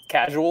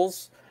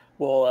casuals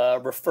will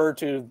refer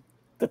to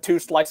the 2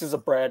 slices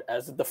of bread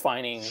as the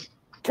defining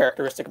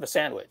characteristic of a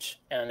sandwich,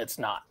 and it's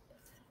not,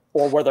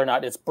 or whether or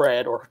not it's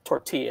bread or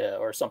tortilla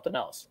or something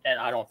else, and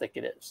I don't think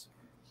it is.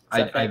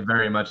 I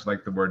very much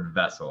like the word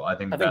vessel. I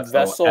think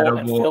vessel,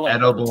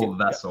 edible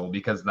vessel,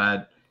 because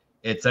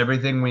it's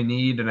everything we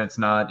need, and it's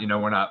not,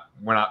 we're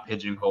not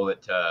pigeonhole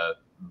it to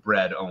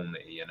bread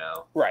only,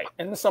 Right.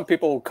 And some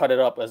people cut it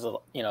up as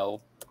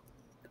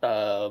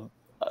a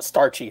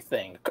starchy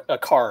thing, a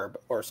carb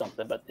or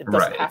something, but it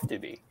doesn't have to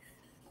be.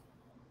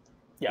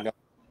 Yeah.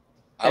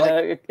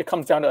 It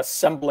comes down to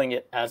assembling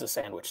it as a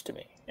sandwich to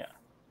me. Yeah.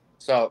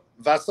 So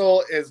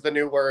vessel is the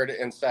new word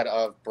instead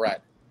of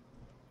bread.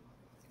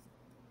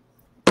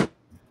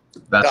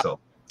 Vessel.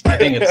 I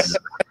think it's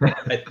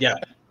yeah.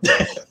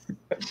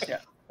 Yeah.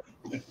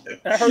 And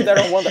I heard that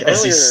on one of the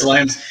earlier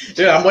slams.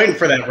 Dude, I'm waiting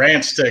for that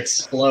ranch to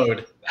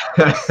explode.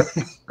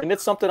 And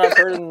it's something I've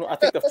heard in, I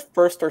think, the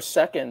first or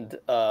second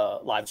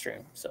live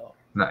stream. So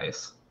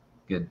nice.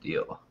 Good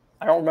deal.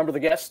 I don't remember the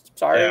guest.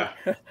 Sorry.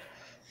 Yeah.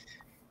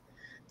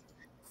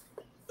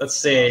 Let's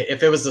see.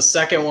 If it was the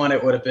second one,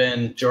 it would have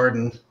been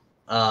Jordan.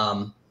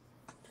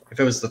 If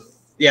it was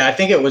I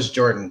think it was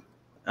Jordan.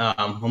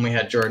 When we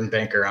had Jordan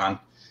Banker on.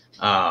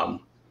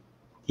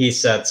 He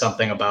said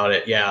something about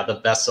it. Yeah, the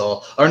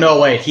vessel. Or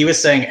no, wait. He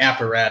was saying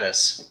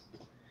apparatus.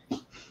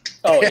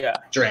 Oh yeah.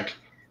 Drink.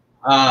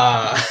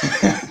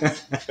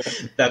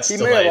 That's he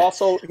may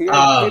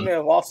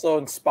have also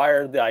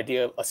inspired the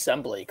idea of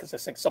assembly, because I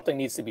think something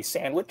needs to be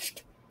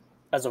sandwiched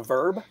as a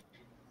verb.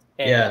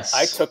 And yes.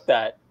 I took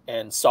that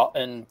and saw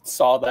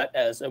that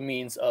as a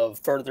means of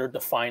further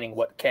defining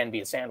what can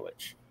be a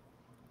sandwich.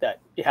 That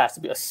it has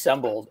to be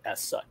assembled as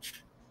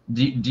such.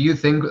 Do you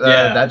think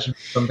that's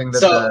something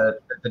that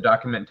the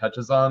document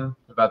touches on,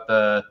 about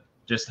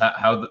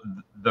how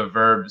the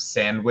verb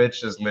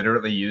sandwich is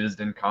literally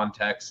used in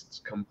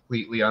contexts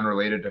completely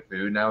unrelated to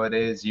food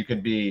nowadays? You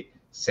could be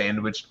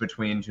sandwiched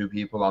between 2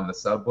 people on the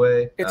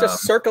subway. It's a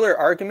circular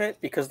argument,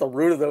 because the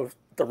root of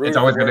it's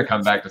always going to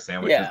come back to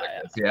sandwiches.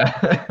 Yeah.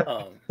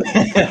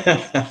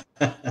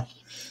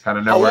 Kind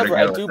of know where to go. However,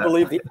 I do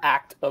believe the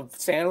act of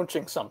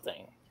sandwiching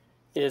something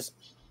is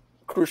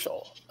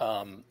crucial.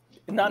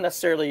 Not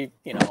necessarily,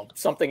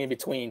 something in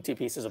between 2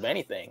 pieces of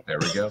anything. There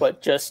we go.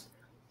 But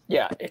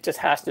it just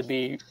has to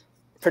be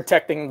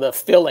protecting the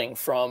filling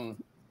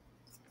from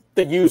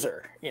the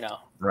user,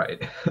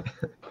 Right.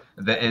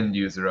 The end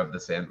user of the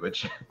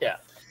sandwich. Yeah.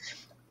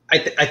 I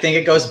think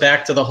it goes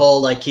back to the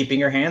whole keeping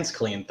your hands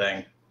clean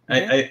thing.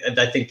 Mm-hmm.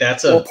 I think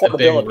that's a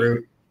big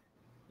root.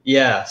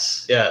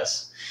 Yes.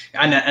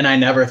 And I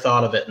never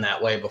thought of it in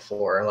that way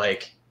before.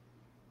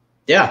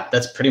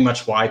 That's pretty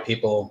much why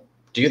people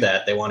do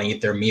that. They want to eat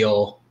their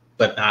meal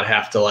but not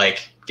have to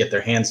get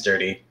their hands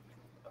dirty.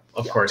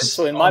 Of course. And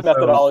so in my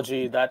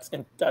methodology, that's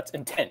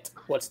intent.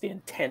 What's the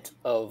intent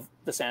of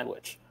the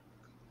sandwich?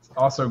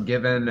 Also,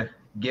 given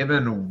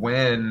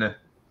when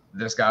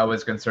this guy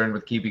was concerned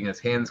with keeping his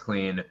hands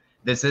clean,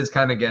 this is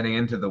kind of getting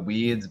into the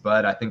weeds,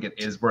 but I think it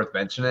is worth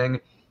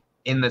mentioning.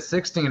 In the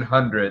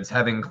 1600s,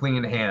 having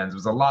clean hands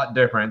was a lot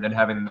different than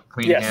having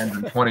clean hands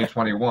in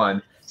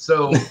 2021.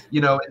 So,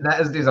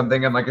 that is I'm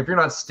thinking, if you're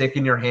not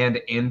sticking your hand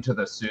into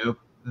the soup,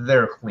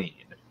 they're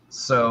clean.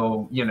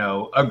 So,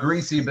 a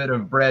greasy bit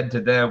of bread to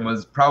them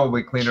was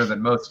probably cleaner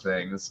than most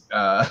things.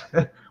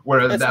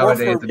 Whereas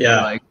nowadays, if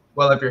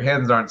your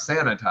hands aren't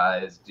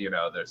sanitized,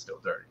 they're still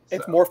dirty.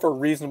 It's more for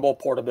reasonable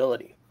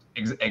portability.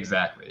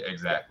 Exactly.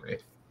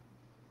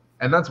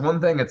 And that's one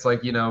thing. It's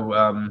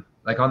on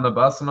the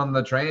bus and on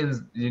the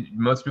trains,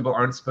 most people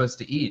aren't supposed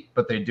to eat,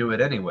 but they do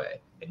it anyway.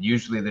 And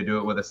usually they do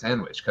it with a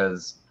sandwich,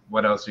 because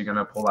what else are you going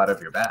to pull out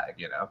of your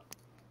bag,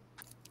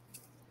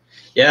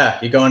 Yeah,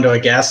 you go into a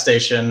gas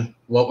station.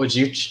 What would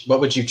you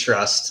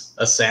trust?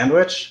 A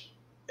sandwich?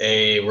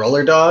 A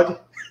roller dog?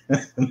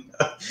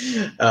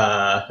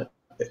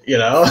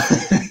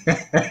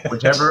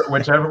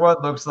 Whichever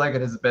one looks like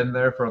it has been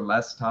there for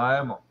less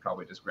time, I'll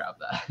probably just grab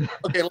that.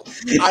 Okay,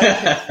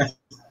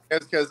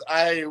 it's because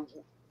I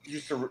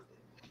used to.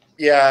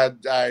 Yeah,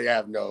 I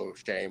have no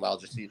shame. I'll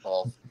just eat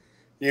both.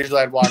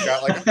 Usually, I'd walk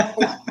out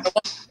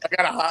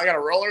I got a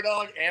roller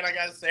dog and I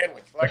got a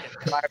sandwich. Fuck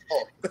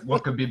it,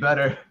 what could be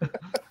better? I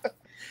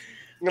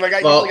usually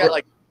got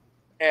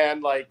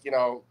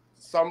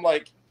some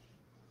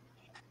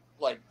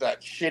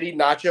that shitty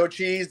nacho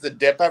cheese to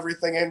dip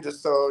everything in,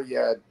 just so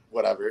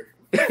whatever.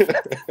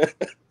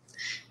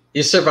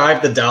 You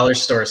survived the dollar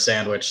store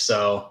sandwich,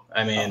 so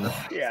I mean,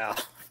 yeah,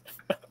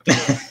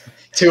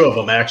 2 of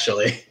them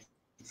actually.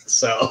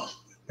 So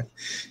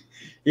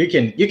you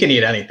can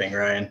eat anything,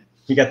 Ryan.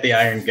 You got the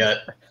iron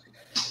gut.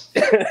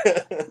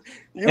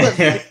 You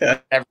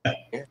have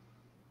everything.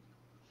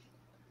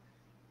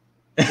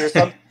 There's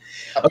something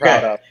I'm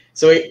proud of.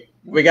 So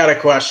we got a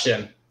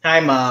question. Hi,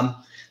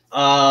 Mom.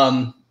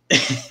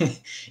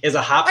 Is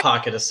a Hot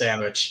Pocket a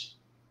sandwich?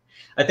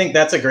 I think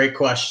that's a great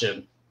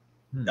question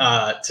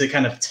to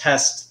kind of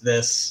test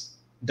this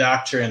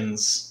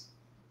doctrine's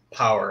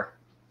power.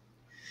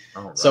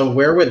 Right. So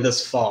where would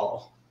this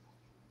fall?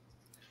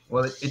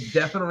 Well, it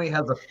definitely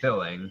has a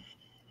filling,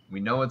 We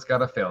know it's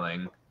got a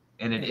filling,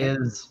 and it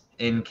is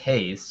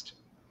encased.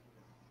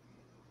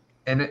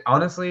 And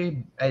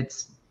honestly,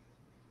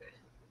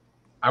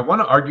 I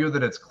want to argue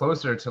that it's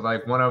closer to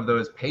like one of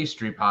those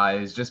pastry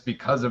pies just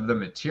because of the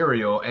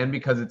material and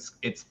because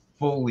it's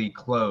fully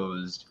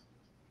closed,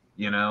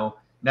 you know.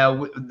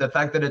 Now the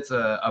fact that it's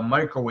a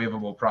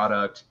microwavable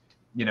product,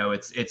 you know,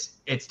 it's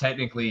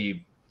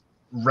technically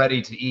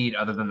ready to eat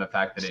other than the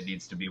fact that it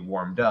needs to be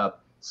warmed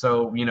up.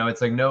 So, you know,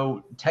 it's like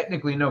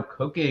technically no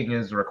cooking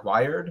is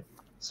required.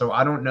 So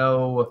I don't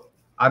know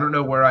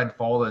where I'd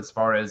fall as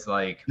far as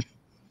like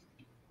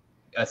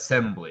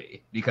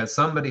assembly, because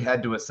somebody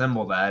had to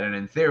assemble that, and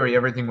in theory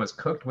everything was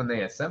cooked when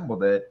they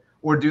assembled it.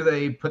 Or do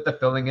they put the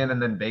filling in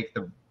and then bake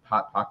the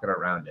hot pocket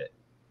around it?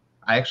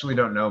 I actually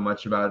don't know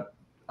much about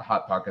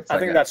hot pockets. I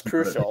think that's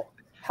crucial.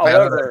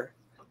 However,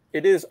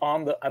 it is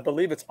I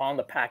believe it's on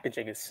the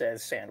packaging. It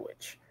says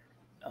sandwich.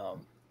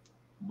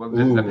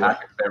 The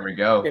package, there we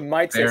go. It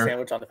might say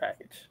sandwich on the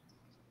package.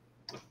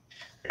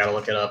 I gotta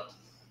look it up.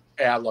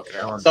 Yeah, I'm looking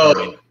at it.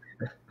 So,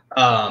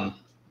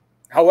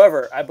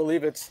 however, I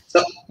believe it's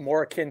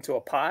more akin to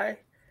a pie.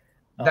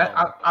 That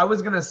I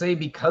was gonna say,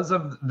 because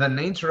of the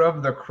nature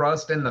of the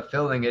crust and the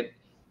filling,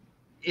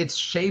 its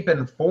shape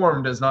and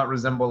form does not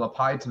resemble a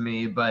pie to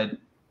me, but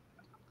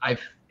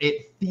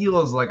it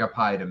feels like a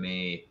pie to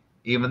me,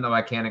 even though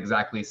I can't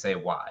exactly say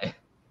why.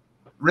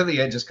 Really,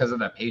 just because of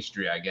the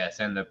pastry, I guess,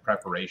 and the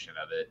preparation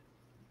of it.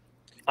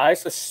 I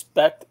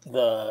suspect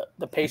the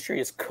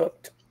pastry is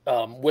cooked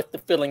with the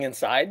filling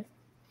inside.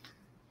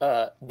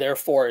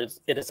 Therefore,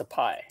 it is a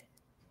pie.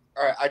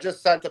 All right, I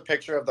just sent a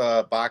picture of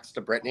the box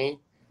to Brittany,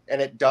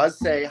 and it does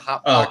say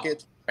Hot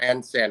Pockets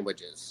and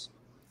sandwiches.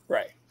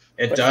 Right.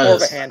 It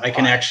does. I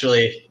can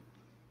actually.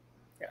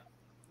 Yeah.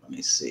 Let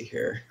me see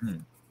here.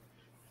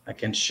 I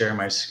can share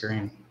my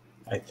screen,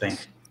 I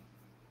think.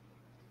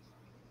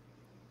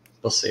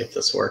 We'll see if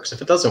this works.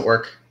 If it doesn't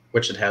work,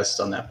 which it has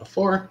done that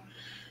before,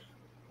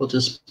 we'll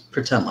just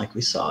pretend like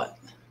we saw it.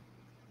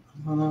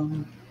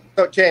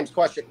 So, James,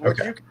 question. Would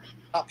you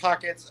Hot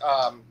Pockets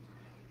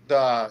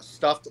the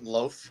stuffed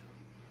loaf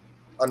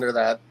under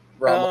that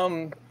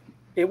realm?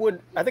 It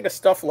would. I think a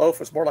stuffed loaf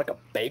was more like a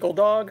bagel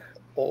dog,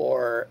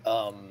 or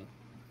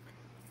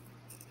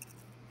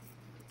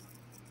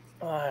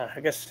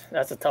I guess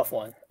that's a tough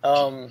one.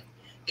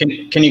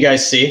 Can you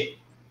guys see?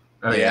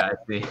 Oh yeah, I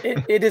see.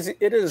 It is.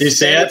 Do you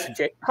see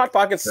it? Hot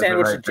Pockets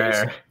sandwich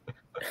adjacent.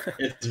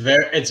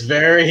 It's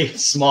very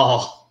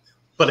small,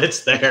 but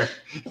it's there.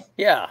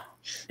 Yeah,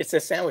 it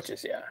says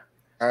sandwiches. Yeah.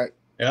 All right.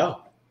 Yeah.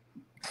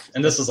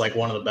 And this is like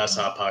one of the best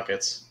Hot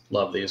Pockets.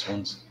 Love these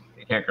ones.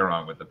 You can't go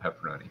wrong with the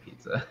pepperoni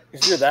pizza.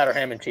 It's either that or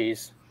ham and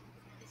cheese.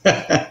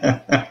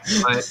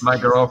 My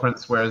girlfriend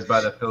swears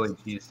by the Philly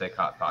cheesesteak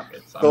Hot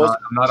Pockets. I'm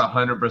not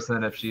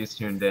 100% if she's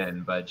tuned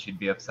in, but she'd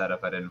be upset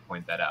if I didn't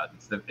point that out.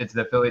 It's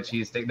the Philly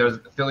cheesesteak. There's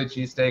Philly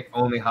cheesesteak,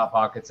 only Hot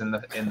Pockets in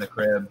the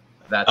crib.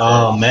 That's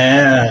it.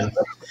 Man,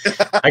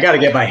 I got to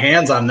get my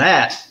hands on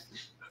that.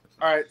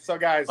 All right, so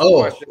guys,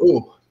 question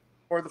ooh.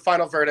 for the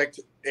final verdict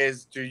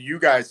is: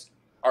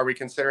 are we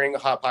considering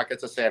Hot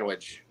Pockets a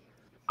sandwich?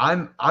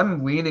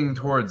 I'm leaning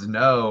towards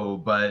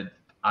no, but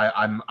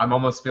I'm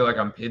almost feel like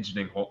I'm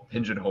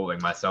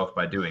pigeonholing myself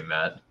by doing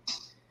that.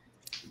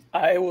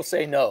 I will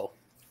say no,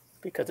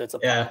 because it's a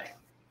pie.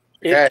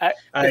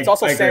 It's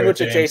also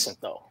sandwich adjacent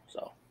though.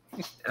 So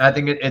and I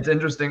think it's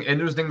interesting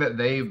that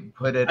they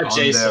put it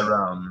adjacent.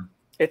 on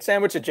their It's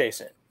sandwich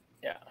adjacent.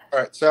 Yeah. All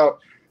right, so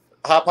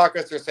Hot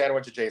Pockets are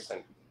sandwich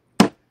adjacent.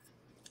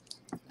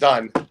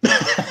 Done.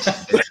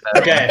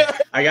 Okay,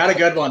 I got a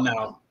good one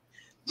now.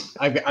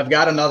 I've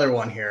got another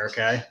one here.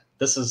 Okay.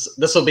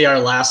 This will be our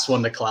last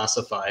one to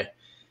classify.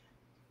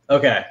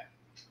 Okay,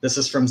 this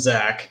is from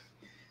Zach.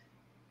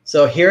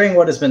 So hearing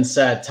what has been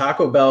said,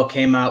 Taco Bell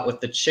came out with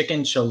the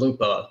chicken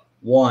chalupa.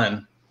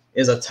 1,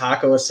 is a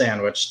taco a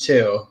sandwich?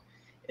 2,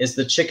 is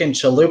the chicken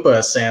chalupa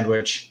a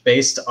sandwich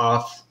based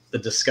off the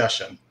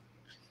discussion?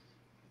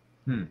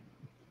 I'm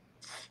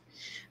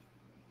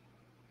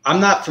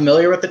not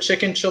familiar with the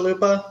chicken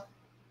chalupa.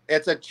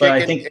 It's a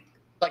chicken. It's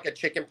like a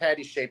chicken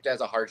patty shaped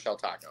as a hard shell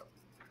taco.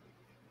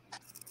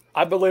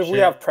 I believe we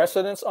have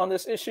precedence on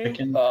this issue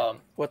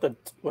with the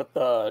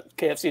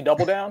KFC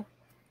Double Down.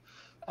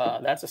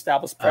 That's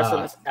established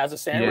precedence as a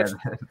sandwich,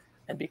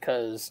 and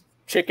because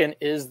chicken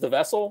is the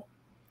vessel,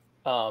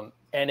 and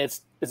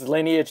its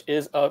lineage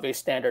is of a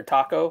standard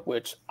taco,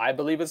 which I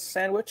believe is a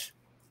sandwich,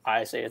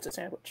 I say it's a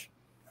sandwich.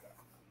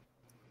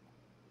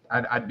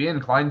 I'd be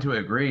inclined to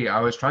agree. I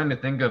was trying to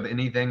think of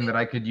anything that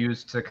I could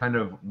use to kind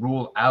of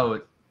rule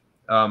out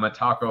a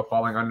taco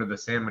falling under the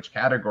sandwich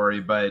category,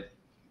 but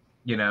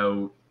you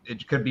know,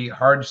 it could be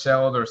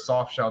hard-shelled or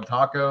soft-shelled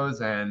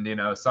tacos, and you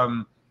know,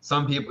 some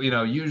people, you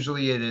know,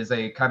 usually it is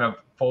a kind of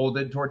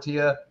folded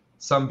tortilla.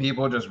 Some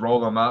people just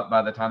roll them up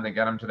by the time they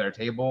get them to their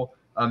table.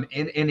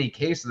 In any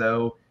case,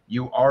 though,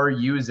 you are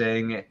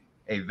using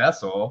a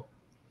vessel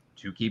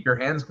to keep your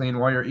hands clean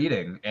while you're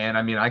eating, and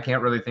I mean, I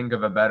can't really think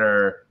of a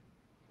better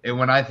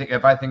when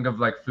if I think of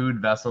like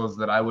food vessels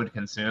that I would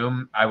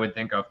consume, I would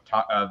think of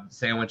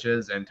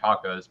sandwiches and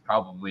tacos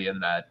probably in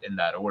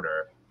that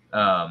order.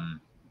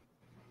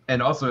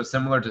 And also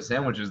similar to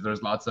sandwiches,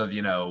 there's lots of,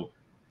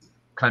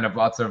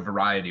 lots of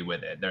variety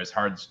with it. There's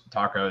hard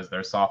tacos,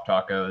 there's soft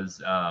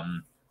tacos.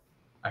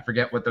 I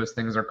forget what those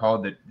things are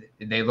called. That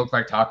they look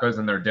like tacos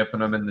and they're dipping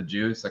them in the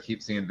juice. I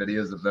keep seeing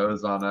videos of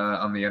those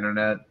on the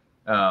internet.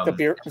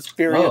 The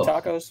birria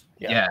tacos.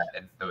 Yeah,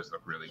 and those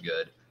look really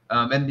good.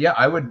 And yeah,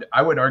 I would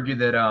argue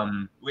that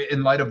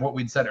in light of what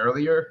we'd said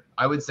earlier,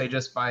 I would say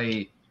just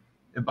by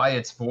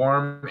its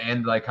form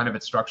and like kind of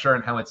its structure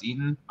and how it's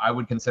eaten, I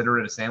would consider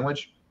it a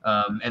sandwich.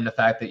 And the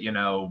fact that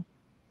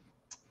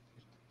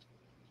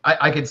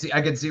I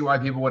could see why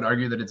people would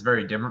argue that it's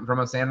very different from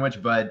a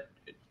sandwich, but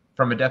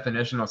from a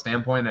definitional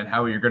standpoint and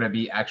how you're going to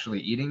be actually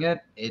eating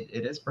it,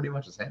 it is pretty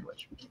much a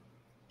sandwich.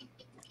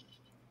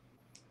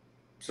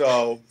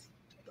 So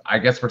I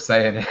guess we're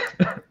saying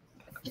it.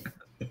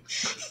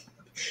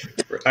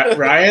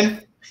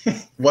 Ryan,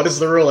 what is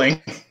the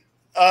ruling?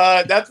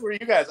 That's where you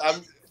guys.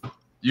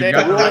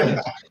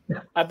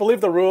 I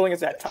believe the ruling is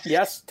that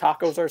yes,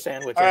 tacos are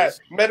sandwiches. All right,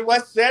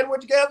 Midwest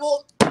sandwich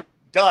gavel,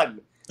 done.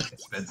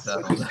 It's been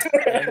settled.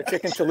 And the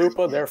chicken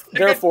chalupa,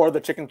 therefore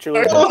the chicken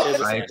chalupa is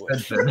a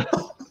sandwich.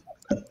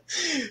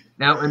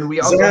 Now, and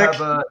we also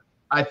have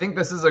I think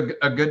this is a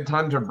good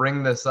time to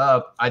bring this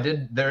up.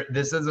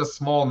 This is a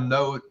small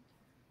note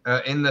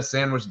in the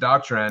Sandwich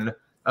Doctrine.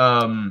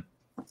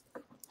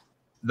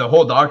 The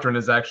whole doctrine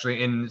is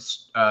actually in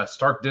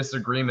stark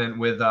disagreement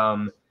with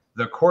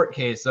the court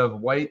case of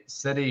White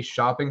City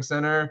Shopping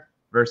Center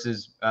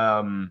versus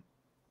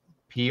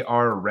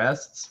PR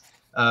Rests.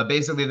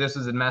 Basically, this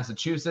was in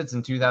Massachusetts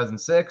in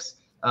 2006.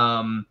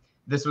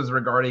 This was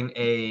regarding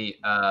a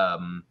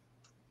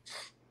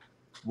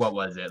what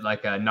was it?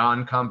 Like a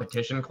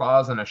non-competition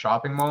clause in a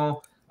shopping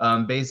mall.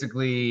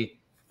 Basically,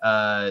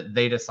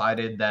 they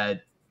decided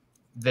that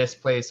this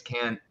place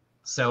can't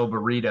sell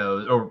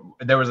burritos, or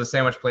there was a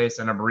sandwich place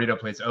and a burrito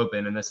place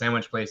open, and the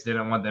sandwich place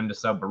didn't want them to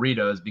sell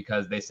burritos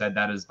because they said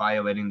that is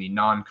violating the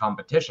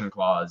non-competition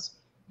clause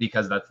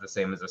because that's the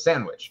same as a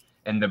sandwich.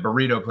 And the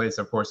burrito place,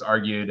 of course,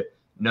 argued,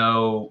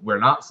 no, we're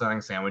not selling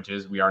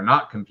sandwiches. We are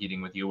not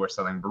competing with you. We're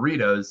selling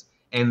burritos.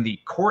 And the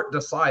court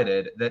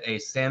decided that a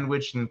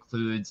sandwich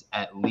includes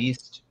at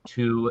least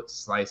 2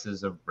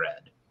 slices of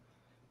bread,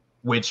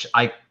 which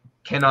I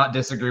cannot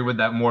disagree with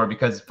that more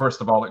because,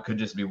 first of all, it could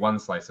just be 1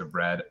 slice of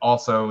bread.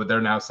 Also,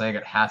 they're now saying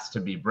it has to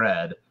be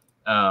bread.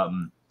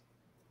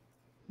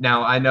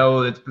 Now, I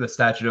know that the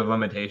statute of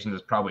limitations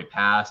is probably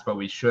passed, but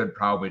we should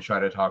probably try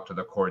to talk to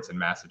the courts in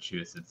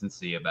Massachusetts and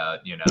see about,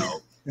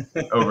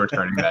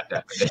 overturning that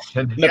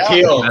definition. An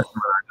appeal. That's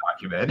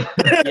document.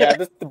 Yeah,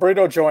 the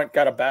burrito joint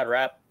got a bad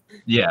rap.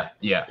 Yeah.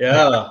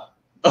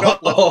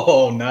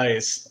 Oh,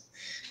 nice.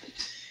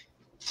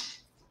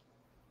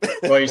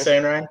 What are you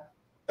saying, Ryan?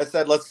 I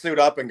said, let's suit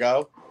up and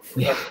go.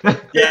 Yeah.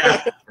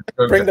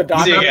 Bring the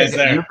doctor.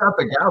 You've got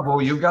the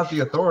gavel. You've got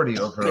the authority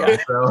over us.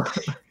 So.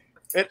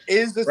 It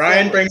is the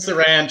Ryan brings the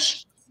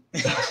ranch.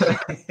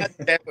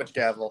 Sandwich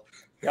gavel.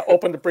 Yeah,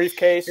 open the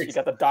briefcase. You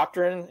got the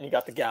doctrine, and you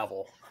got the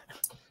gavel.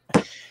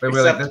 Wait,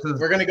 Except this is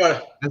we're gonna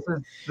go.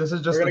 This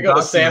is just. We're gonna go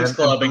to Sam's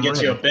Club and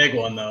get you a big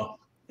one, though.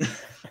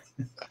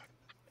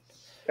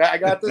 Yeah, I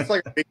got this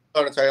like big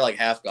one. It's already like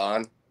half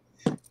gone.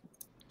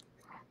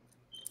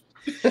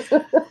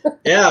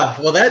 Yeah,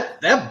 well,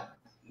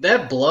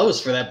 that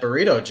blows for that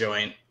burrito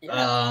joint.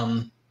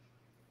 Yeah.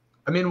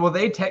 I mean, well,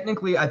 they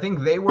technically, I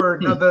think they were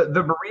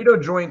the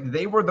burrito joint.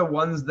 They were the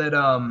ones that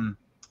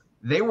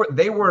they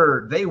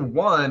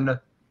won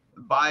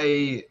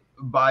by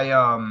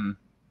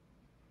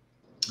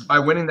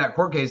winning that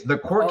court case. The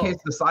court case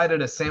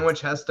decided a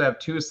sandwich has to have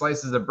 2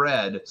 slices of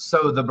bread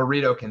so the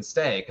burrito can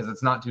stay because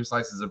it's not 2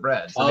 slices of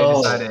bread. So they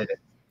decided.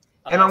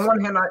 And on one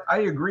hand, I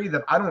agree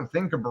that I don't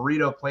think a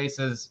burrito place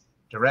is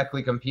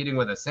directly competing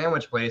with a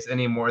sandwich place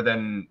any more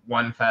than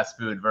one fast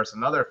food versus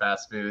another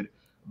fast food.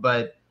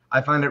 But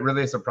I find it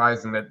really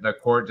surprising that the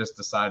court just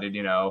decided,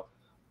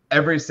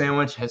 every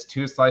sandwich has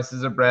 2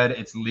 slices of bread.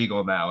 It's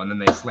legal now. And then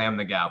they slam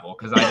the gavel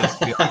because I just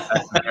feel like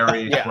that's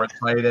very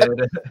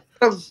short-sighted.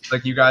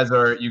 Like you guys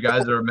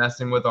are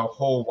messing with a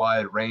whole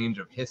wide range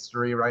of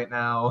history right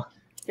now.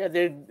 Yeah,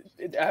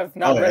 I have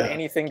not read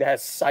anything that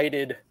has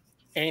cited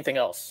anything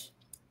else.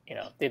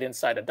 They didn't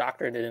cite a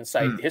doctrine. They didn't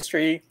cite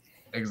history.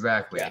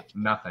 Exactly. Yeah.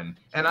 Nothing.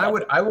 And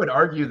Nothing. I would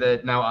argue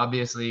that now,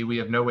 obviously, we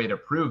have no way to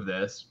prove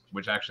this,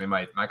 which actually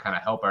might kind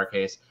of help our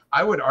case.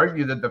 I would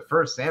argue that the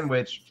first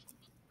sandwich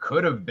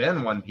could have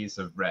been 1 piece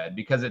of bread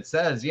because it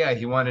says,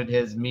 he wanted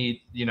his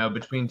meat,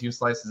 between 2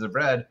 slices of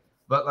bread.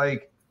 But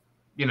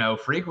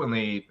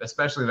frequently,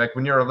 especially like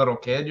when you're a little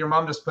kid, your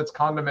mom just puts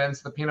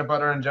condiments, the peanut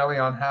butter and jelly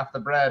on half the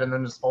bread and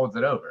then just folds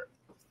it over.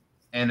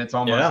 And it's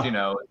almost,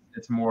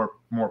 it's more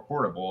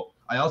portable.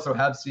 I also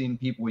have seen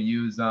people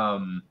use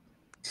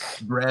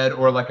bread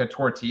or like a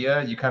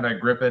tortilla. You kind of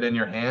grip it in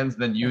your hands,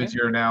 then use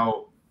your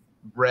now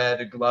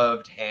bread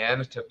gloved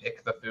hand to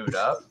pick the food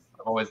up.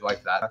 I've always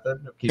liked that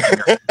method of keeping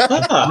it.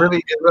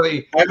 It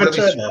really strikes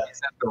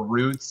at the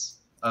roots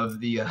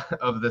of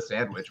the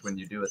sandwich when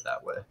you do it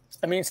that way.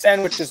 I mean,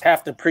 sandwiches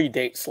have to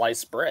predate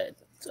sliced bread,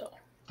 so.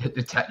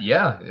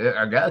 Yeah,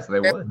 I guess they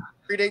would.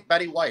 Predate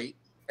Betty White,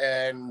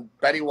 and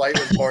Betty White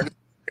was born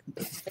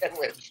in a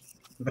sandwich.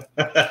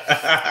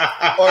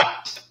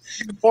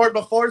 Or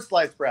before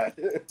sliced bread.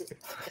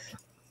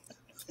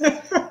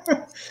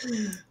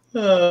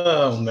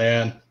 Oh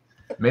man.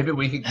 Maybe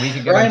we could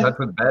get in touch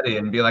with Betty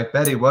and be like,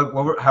 Betty,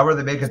 how were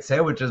they making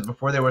sandwiches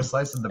before they were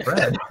slicing the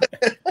bread?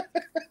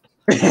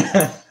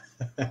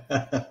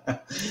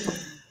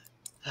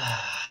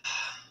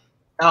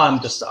 Now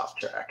I'm just off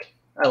track.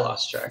 I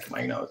lost track of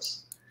my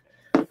notes.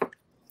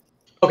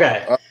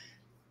 Okay.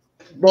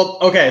 Well,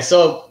 okay.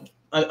 So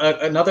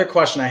another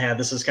question I had.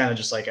 This is kind of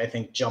just like, I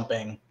think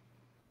jumping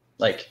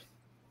to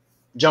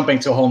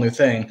a whole new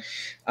thing.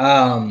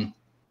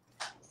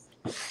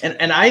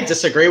 And I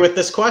disagree with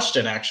this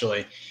question,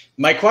 actually.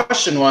 My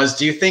question was,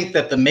 do you think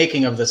that the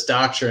making of this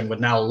doctrine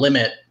would now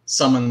limit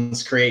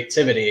someone's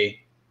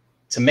creativity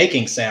to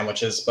making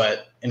sandwiches?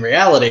 But in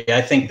reality,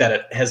 I think that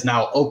it has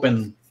now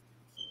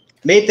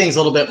made things a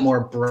little bit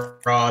more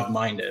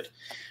broad-minded.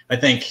 I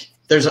think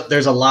there's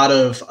a lot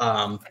of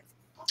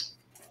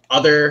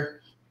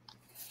other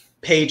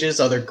pages,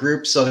 other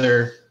groups,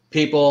 other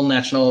people,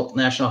 National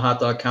Hot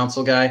Dog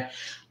Council guy,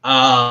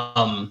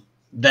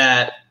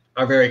 that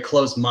are very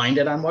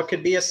close-minded on what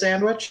could be a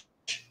sandwich.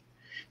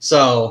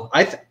 So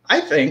I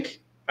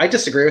think I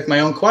disagree with my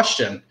own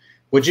question.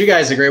 Would you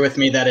guys agree with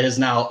me that it has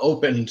now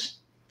opened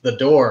the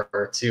door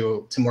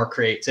to more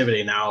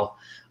creativity now,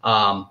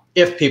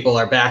 if people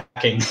are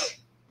backing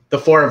the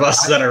four of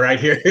us that are right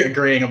here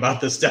agreeing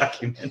about this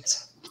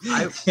document?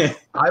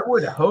 I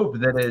would hope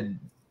that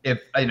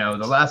if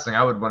the last thing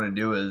I would want to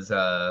do is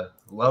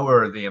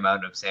lower the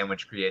amount of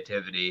sandwich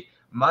creativity.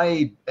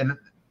 And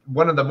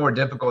one of the more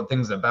difficult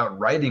things about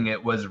writing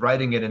it was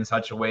writing it in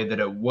such a way that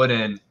it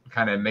wouldn't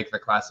kind of make the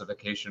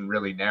classification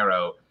really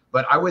narrow.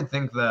 But I would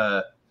think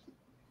the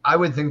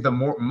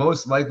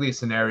most likely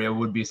scenario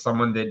would be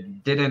someone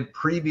that didn't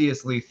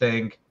previously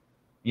think,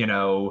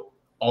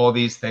 all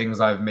these things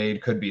I've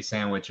made could be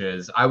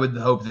sandwiches. I would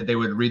hope that they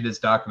would read this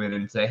document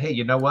and say, hey,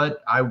 you know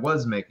what? I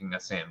was making a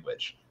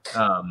sandwich.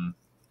 And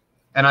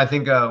I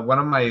think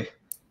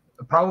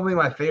probably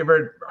my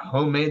favorite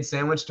homemade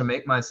sandwich to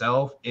make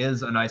myself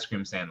is an ice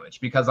cream sandwich,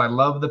 because I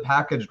love the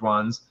packaged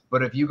ones.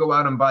 But if you go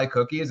out and buy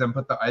cookies and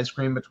put the ice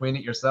cream between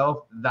it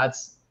yourself,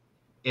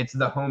 it's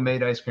the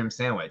homemade ice cream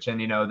sandwich. And,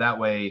 that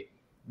way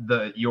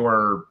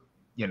you're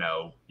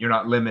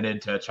not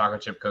limited to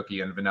chocolate chip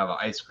cookie and vanilla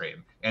ice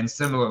cream. And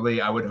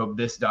similarly, I would hope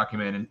this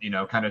document,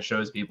 kind of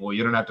shows people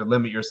you don't have to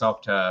limit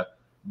yourself to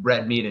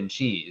bread, meat, and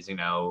cheese.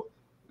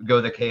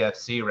 Go the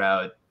KFC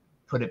route,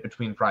 put it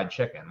between fried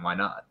chicken. Why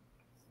not?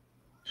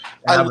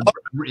 I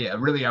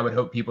would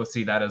hope people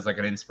see that as like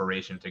an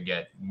inspiration to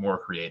get more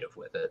creative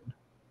with it.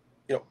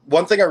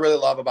 One thing I really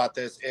love about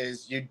this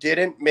is you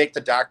didn't make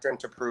the doctrine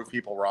to prove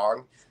people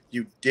wrong.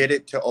 You did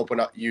it to open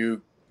up.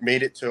 You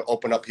made it to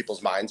open up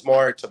people's minds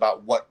more. It's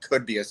about what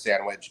could be a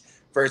sandwich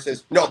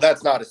versus, no,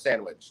 that's not a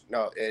sandwich.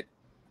 No,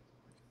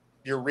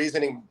 your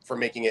reasoning for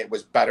making it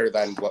was better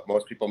than what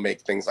most people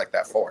make things like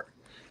that for.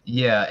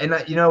 Yeah, and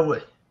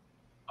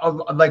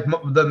like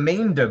the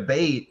main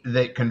debate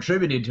that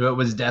contributed to it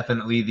was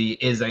definitely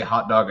is a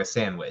hot dog a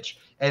sandwich?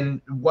 And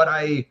what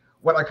I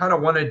kind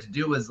of wanted to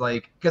do was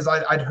because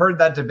I'd heard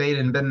that debate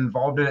and been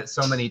involved in it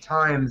so many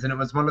times, and it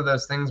was one of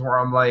those things where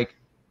I'm like,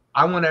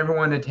 I want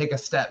everyone to take a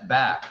step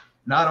back.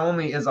 Not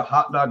only is a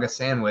hot dog a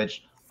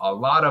sandwich, a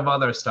lot of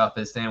other stuff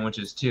is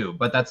sandwiches too,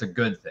 but that's a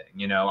good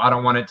thing. I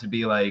don't want it to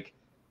be like,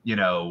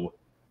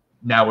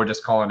 now we're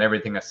just calling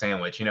everything a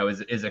sandwich.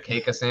 Is a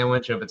cake a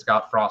sandwich if it's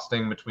got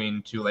frosting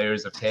between two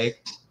layers of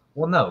cake?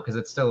 Well, no, because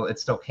it's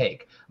still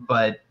cake.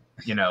 But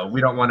we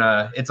don't want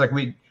to. It's like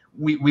we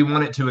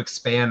want it to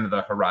expand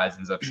the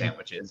horizons of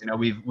sandwiches.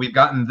 We've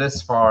gotten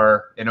this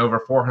far in over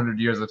 400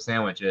 years of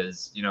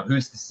sandwiches.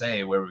 Who's to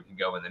say where we can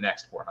go in the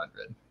next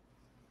 400?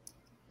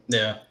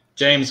 Yeah,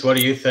 James, what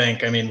do you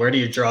think? I mean, where do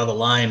you draw the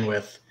line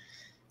with?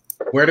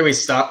 Where do we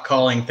stop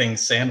calling things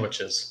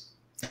sandwiches?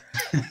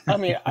 I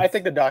mean, I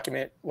think the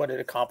document, what it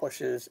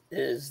accomplishes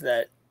is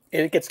that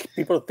it gets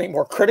people to think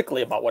more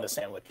critically about what a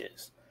sandwich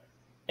is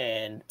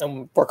and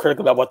more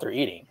critically about what they're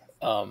eating.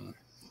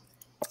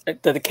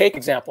 The cake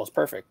example is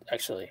perfect,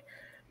 actually.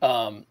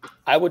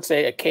 I would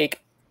say a cake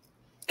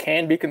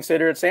can be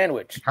considered a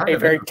sandwich, a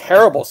very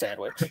terrible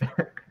sandwich,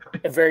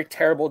 a very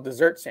terrible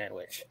dessert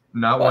sandwich.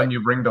 Not one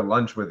you bring to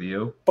lunch with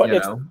you. But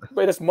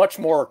it's much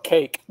more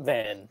cake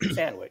than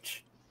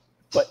sandwich.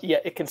 But yeah,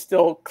 it can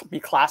still be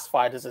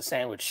classified as a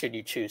sandwich should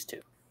you choose to.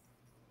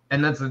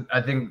 And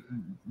I think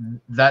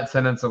that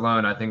sentence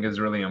alone, I think, is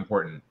really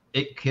important.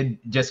 It could,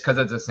 just because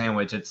it's a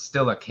sandwich, it's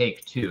still a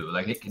cake too.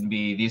 Like it can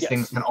be, these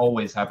things can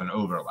always have an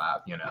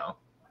overlap,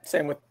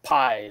 Same with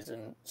pies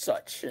and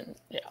such, and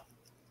yeah.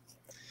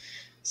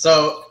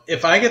 So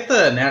if I get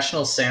the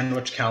National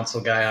Sandwich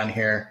Council guy on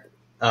here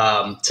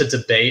to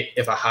debate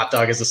if a hot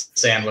dog is a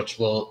sandwich,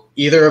 will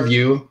either of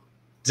you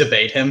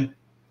debate him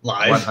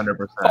live?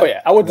 100%. Oh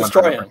yeah, I would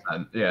destroy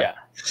him. Yeah.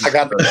 I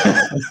got the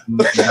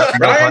No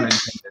pun intended.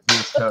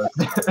 He's toast.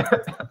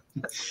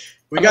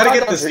 We got to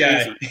get this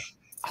guy.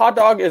 Hot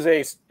dog is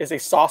a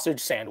sausage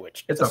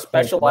sandwich. It's a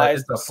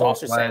specialized it's a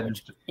sausage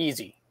sandwich.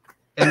 Easy.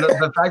 And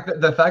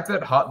the fact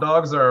that hot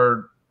dogs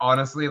are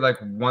honestly like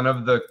one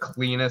of the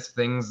cleanest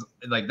things,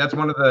 like that's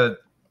one of the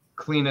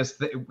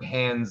cleanest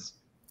hands.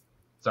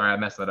 Sorry, I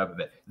messed that up a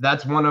bit.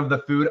 That's one of the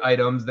food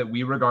items that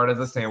we regard as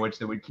a sandwich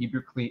that would keep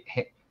your clean.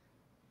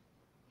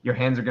 Your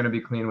hands are going to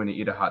be clean when you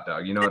eat a hot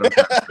dog. You know what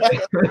I'm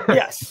saying?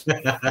 Yes.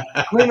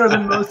 Cleaner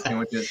than most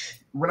sandwiches.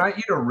 When I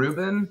eat a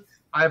Reuben,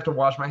 I have to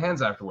wash my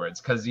hands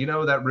afterwards because you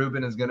know that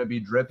Reuben is going to be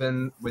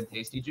dripping with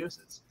tasty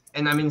juices.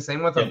 And I mean,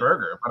 same with a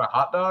burger, but a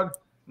hot dog,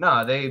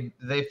 no, they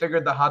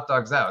figured the hot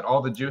dogs out.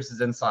 All the juice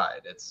is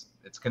inside. It's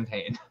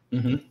contained.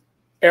 Mm-hmm.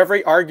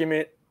 Every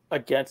argument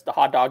against the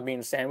hot dog being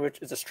a sandwich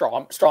is a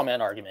straw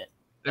man argument.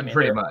 I mean,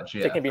 pretty much,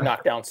 yeah. They can be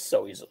knocked down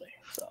so easily.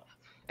 So.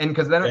 And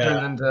because then it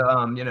turns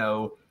into, you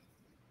know,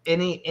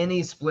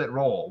 any split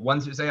roll.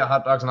 Once you say a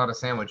hot dog's not a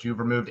sandwich, you've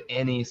removed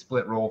any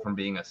split roll from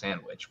being a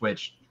sandwich,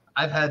 which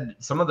I've had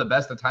some of the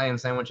best Italian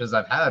sandwiches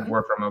I've had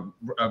were from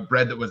a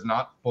bread that was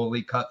not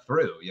fully cut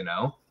through, you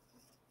know?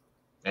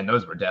 And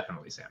those were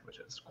definitely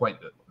sandwiches, quite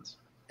good ones.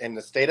 And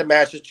the state of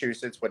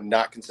Massachusetts would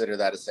not consider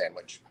that a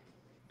sandwich.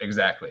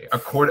 Exactly.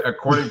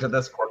 According to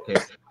this court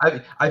case.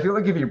 I feel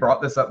like if you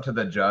brought this up to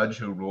the judge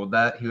who ruled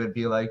that, he would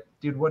be like,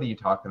 dude, what are you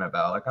talking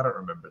about? Like, I don't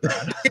remember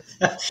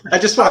that. I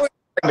just want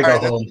to go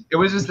home. It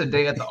was just a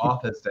day at the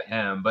office to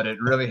him, but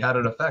it really had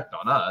an effect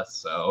on us,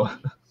 so...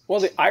 Well,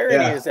 the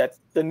irony is that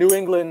the New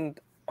England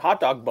hot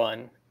dog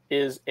bun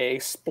is a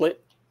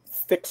split,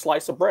 thick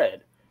slice of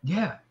bread.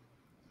 Yeah.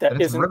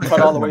 That isn't really cut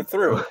all the way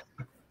through.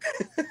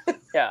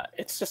 Yeah,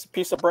 it's just a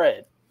piece of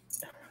bread.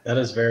 That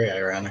is very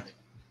ironic.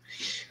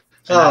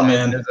 Oh,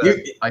 man.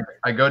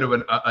 I go to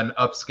an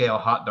upscale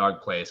hot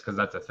dog place because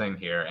that's a thing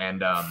here.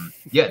 And,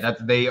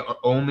 they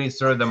only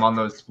serve them on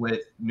those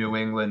split New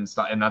England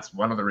style. And that's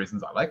one of the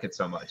reasons I like it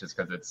so much is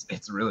because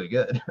it's really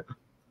good.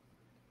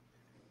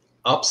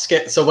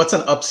 Upscale. So what's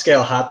an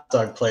upscale hot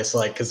dog place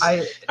like? Because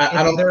I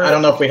don't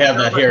know if we have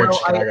that here in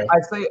Chicago.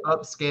 I say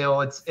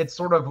upscale. It's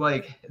sort of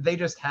like they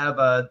just have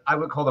I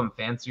would call them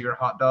fancier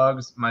hot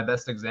dogs. My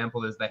best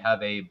example is they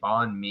have a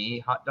banh mi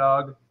hot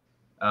dog.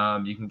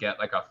 You can get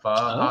like a pho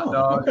hot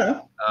dog. Okay.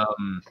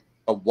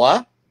 A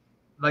what?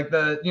 Like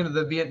the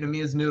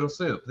Vietnamese noodle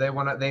soup. They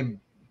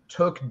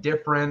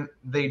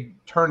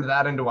turned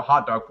that into a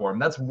hot dog form.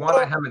 That's one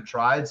I haven't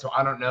tried, so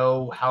I don't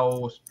know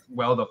how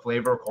well the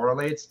flavor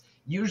correlates.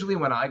 Usually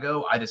when I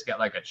go, I just get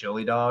like a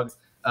chili dog.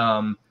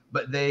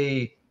 But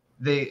they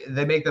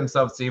make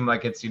themselves seem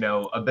like it's, you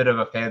know, a bit of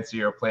a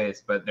fancier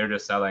place, but they're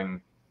just selling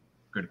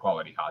good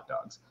quality hot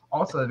dogs.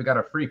 Also, they've got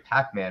a free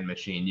Pac-Man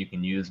machine you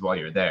can use while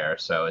you're there.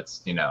 So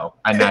it's, you know,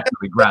 I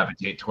naturally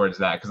gravitate towards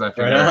that because I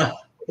figure,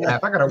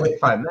 if I got to wait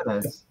 5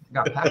 minutes, I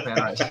got Pac-Man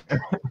right there.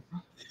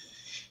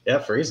 Yeah,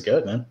 free's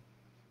good, man.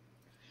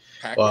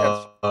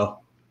 Well,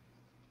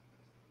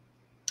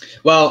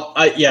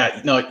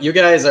 you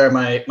guys are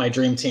my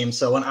dream team.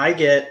 So when I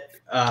get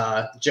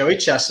Joey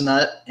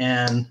Chestnut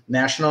and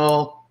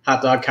National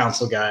Hot Dog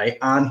Council guy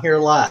on here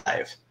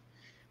live,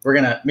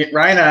 Ryan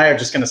and I are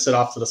just gonna sit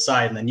off to the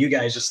side, and then you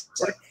guys just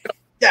like,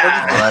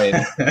 right.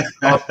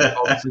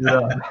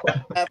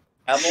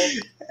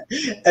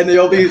 And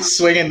you'll be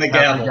swinging the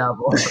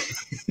gavel.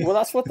 Well,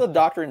 that's what the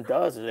doctrine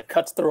does. Is it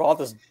cuts through all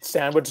this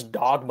sandwich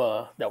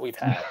dogma that we've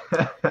had.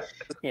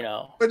 You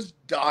know, Sandwich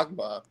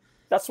dogma.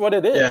 That's what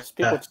it is.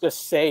 Yeah. People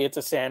just say it's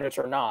a sandwich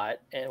or not,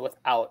 and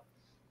without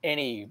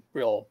any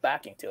real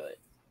backing to it.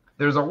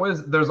 There's always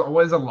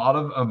a lot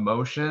of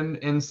emotion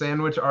in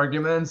sandwich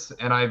arguments,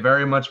 and I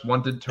very much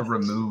wanted to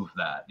remove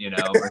that. You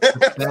know,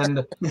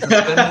 suspend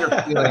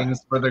your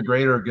feelings for the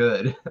greater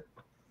good.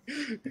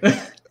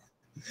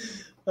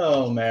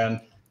 Oh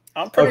man,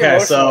 I'm pretty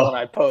emotional when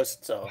I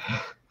post. So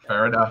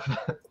fair enough.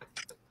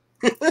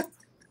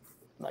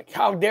 Like,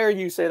 how dare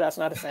you say that's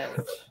not a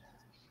sandwich?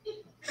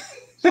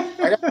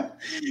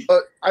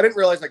 I didn't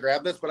realize I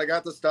grabbed this, but I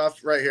got the stuff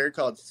right here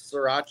called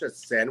Sriracha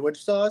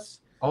sandwich sauce.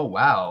 Oh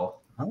wow!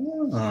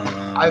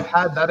 I've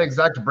had that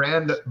exact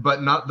brand,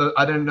 but not the.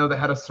 I didn't know they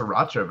had a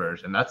Sriracha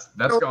version. That's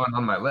going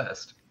on my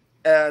list.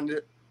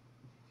 And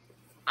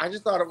I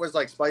just thought it was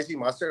like spicy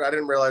mustard. I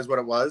didn't realize what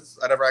it was.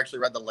 I never actually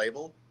read the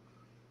label.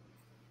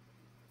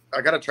 I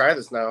gotta try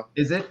this now.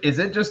 Is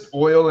it just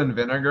oil and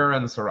vinegar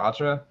and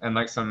Sriracha and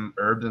like some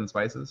herbs and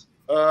spices?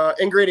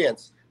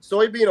 Ingredients: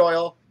 soybean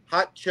oil,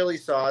 hot chili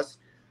sauce,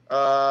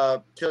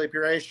 chili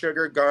puree,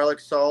 sugar, garlic,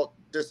 salt,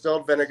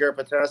 distilled vinegar,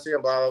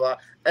 potassium, blah, blah, blah.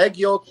 Egg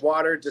yolk,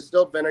 water,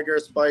 distilled vinegar,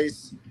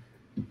 spice,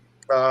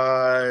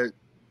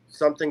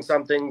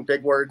 something,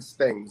 big words,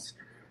 things.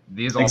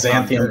 These all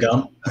Xanthium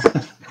gum.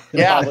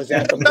 Yeah.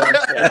 Xanthium gum.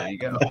 Yeah. There you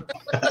go.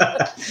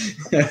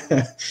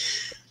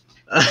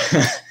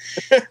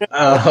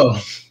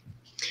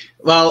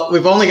 Well,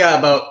 we've only got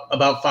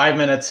about 5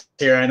 minutes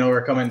here. I know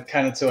we're coming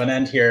kind of to an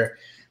end here.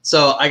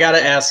 So I got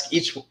to ask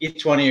each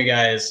one of you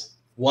guys,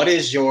 what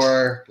is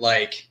your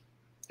like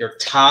your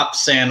top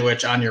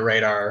sandwich on your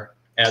radar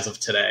as of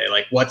today?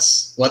 Like,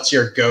 what's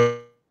your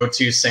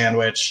go-to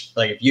sandwich?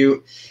 Like,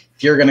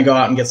 if you're gonna go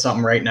out and get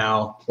something right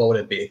now, what would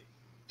it be?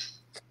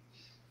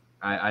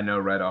 I know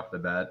right off the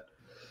bat.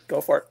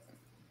 Go for it.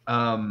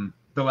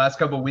 The last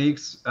couple of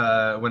weeks,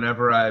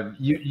 whenever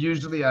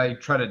usually I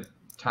try to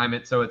time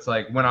it so it's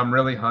like when I'm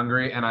really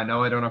hungry and I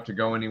know I don't have to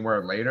go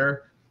anywhere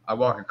later, I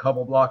walk a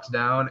couple blocks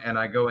down and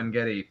I go and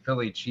get a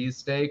Philly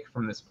cheesesteak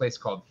from this place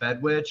called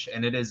Sandwich,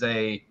 and it's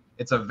a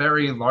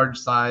very large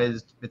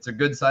sized, it's a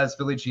good sized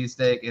Philly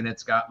cheesesteak, and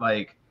it's got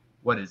like,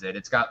 what is it?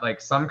 It's got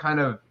like some kind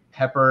of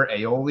pepper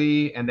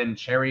aioli and then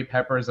cherry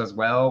peppers as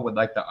well with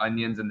like the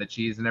onions and the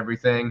cheese and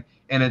everything.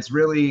 And it's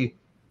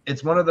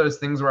one of those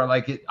things where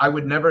I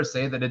would never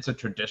say that it's a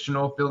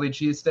traditional Philly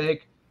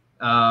cheesesteak,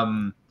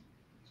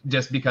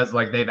 just because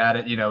like they've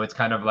added, it's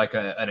kind of like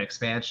an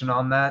expansion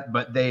on that,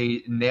 but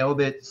they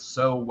nailed it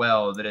so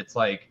well that it's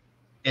like,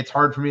 it's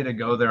hard for me to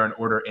go there and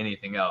order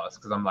anything else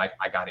because I'm like,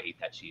 I got to eat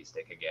that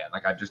cheesesteak again.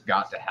 Like, I've just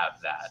got to have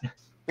that.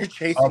 You're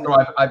chasing.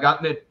 Although I've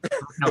gotten it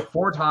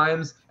 4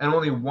 times, and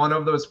only one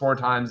of those 4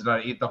 times did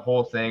I eat the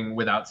whole thing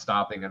without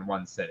stopping in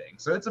one sitting.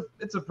 So it's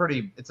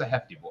a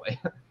hefty boy.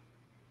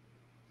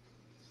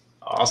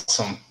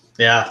 Awesome.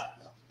 Yeah,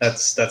 that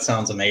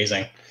sounds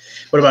amazing.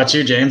 What about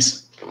you,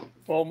 James?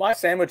 Well, my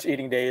sandwich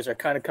eating days are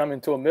kind of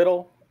coming to a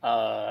middle.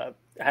 I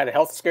had a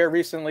health scare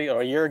recently, or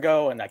a year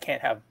ago, and I'm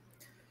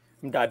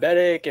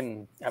diabetic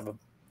and have a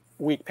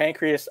weak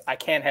pancreas. I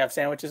can't have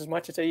sandwiches as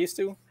much as I used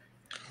to.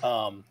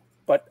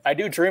 But I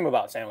do dream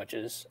about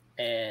sandwiches.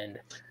 And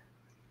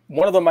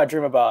one of them I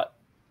dream about,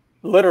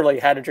 literally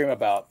had a dream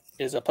about,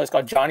 is a place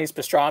called Johnny's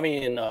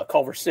Pastrami in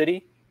Culver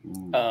City.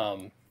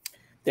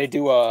 They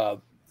do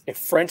a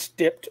French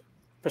dipped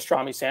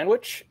pastrami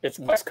sandwich. It's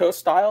West Coast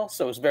style,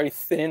 so it's very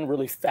thin,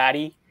 really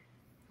fatty,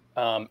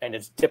 and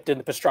it's dipped in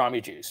the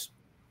pastrami juice.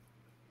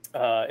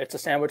 It's a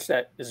sandwich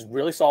that is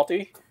really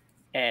salty,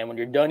 and when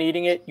you're done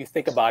eating it, you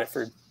think about it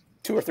for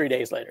 2 or 3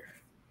 days later.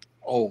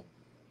 Oh,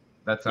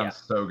 that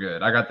sounds so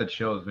good. I got the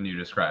chills when you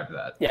described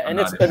that. Yeah, and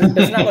it's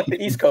not like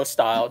the East Coast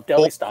style,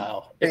 deli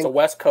style. It's a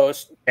West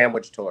Coast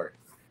sandwich tour.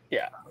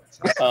 Yeah.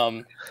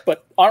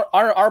 But our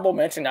honorable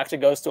mention actually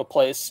goes to a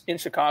place in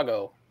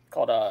Chicago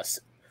called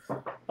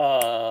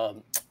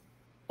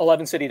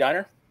 11 City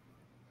Diner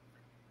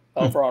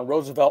over on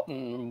Roosevelt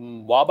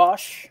and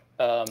Wabash.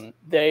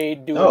 They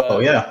do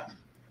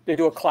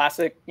a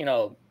classic,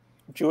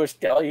 Jewish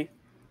deli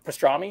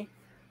pastrami,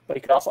 but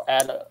you could also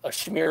add a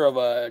smear of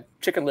a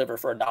chicken liver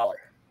for $1.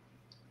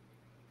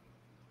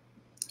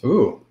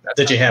 Ooh,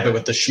 did you have it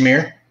with the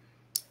schmear?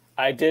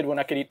 I did when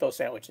I could eat those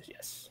sandwiches.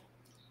 Yes.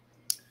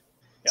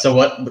 Yep. So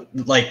what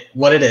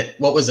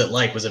was it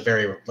like? Was it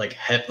very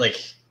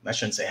I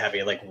shouldn't say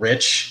heavy, like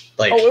rich?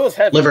 Like, it was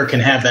heavy. Liver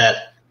can have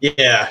that.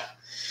 Yeah.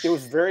 It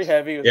was very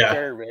heavy. It was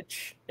very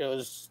rich. It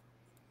was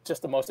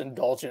just the most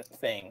indulgent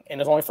thing.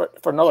 And it's only for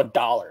another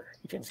 $1.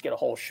 You can just get a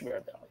whole schmear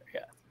of that.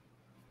 Yeah.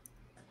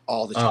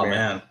 All the schmear. Oh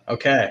man.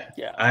 Okay.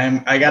 Yeah.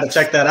 I got to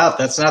check that out.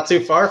 That's not too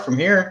far from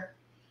here.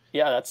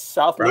 Yeah, that's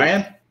South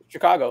Brian?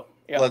 Chicago.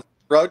 Yeah.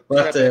 Road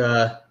we'll have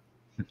to,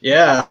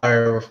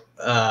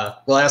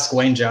 we'll ask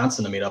Wayne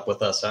Johnson to meet up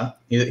with us, huh?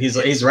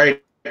 He's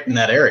right in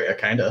that area,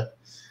 kind of.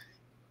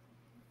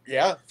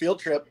 Yeah, field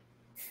trip.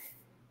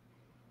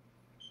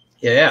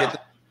 Yeah.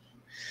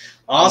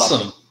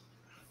 Awesome.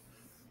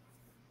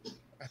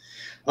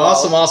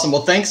 Awesome.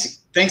 Well,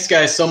 thanks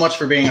guys so much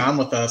for being on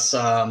with us.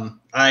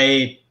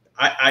 I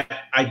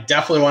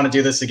definitely want to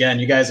do this again.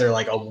 You guys are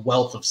like a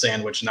wealth of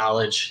sandwich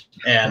knowledge,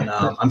 and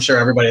I'm sure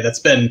everybody that's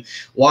been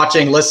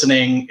watching,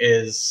 listening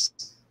is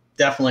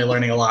definitely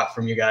learning a lot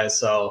from you guys.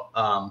 So,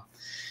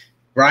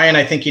 Ryan,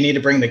 I think you need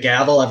to bring the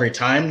gavel every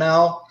time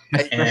now,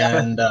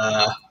 and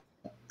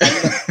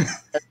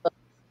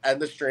end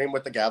the stream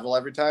with the gavel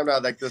every time. Now,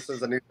 like, this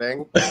is a new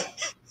thing.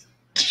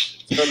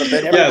 So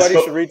everybody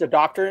should read the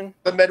Doctrine.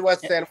 The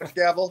Midwest sandwich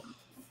gavel.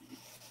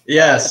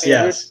 Yes.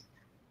 I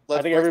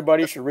think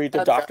everybody should read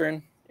the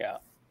Doctrine. Yeah.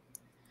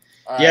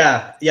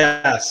 Yeah.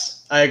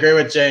 Yes. I agree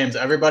with James.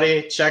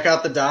 Everybody check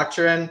out the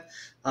Doctrine.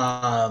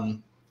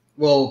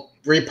 We'll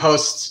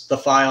repost the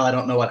file. I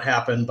don't know what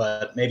happened,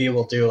 but maybe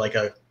we'll do like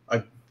a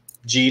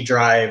G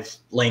Drive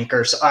link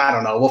or so. I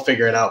don't know. We'll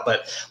figure it out,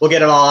 but we'll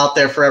get it all out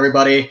there for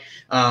everybody.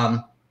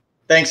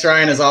 Thanks,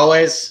 Ryan, as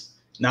always,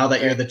 now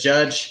that you're the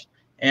judge.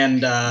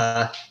 And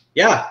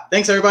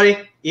thanks, everybody.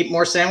 Eat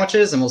more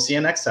sandwiches, and we'll see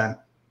you next time.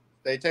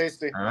 Stay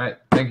tasty. All right.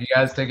 Thank you,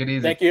 guys. Take it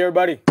easy. Thank you,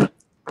 everybody.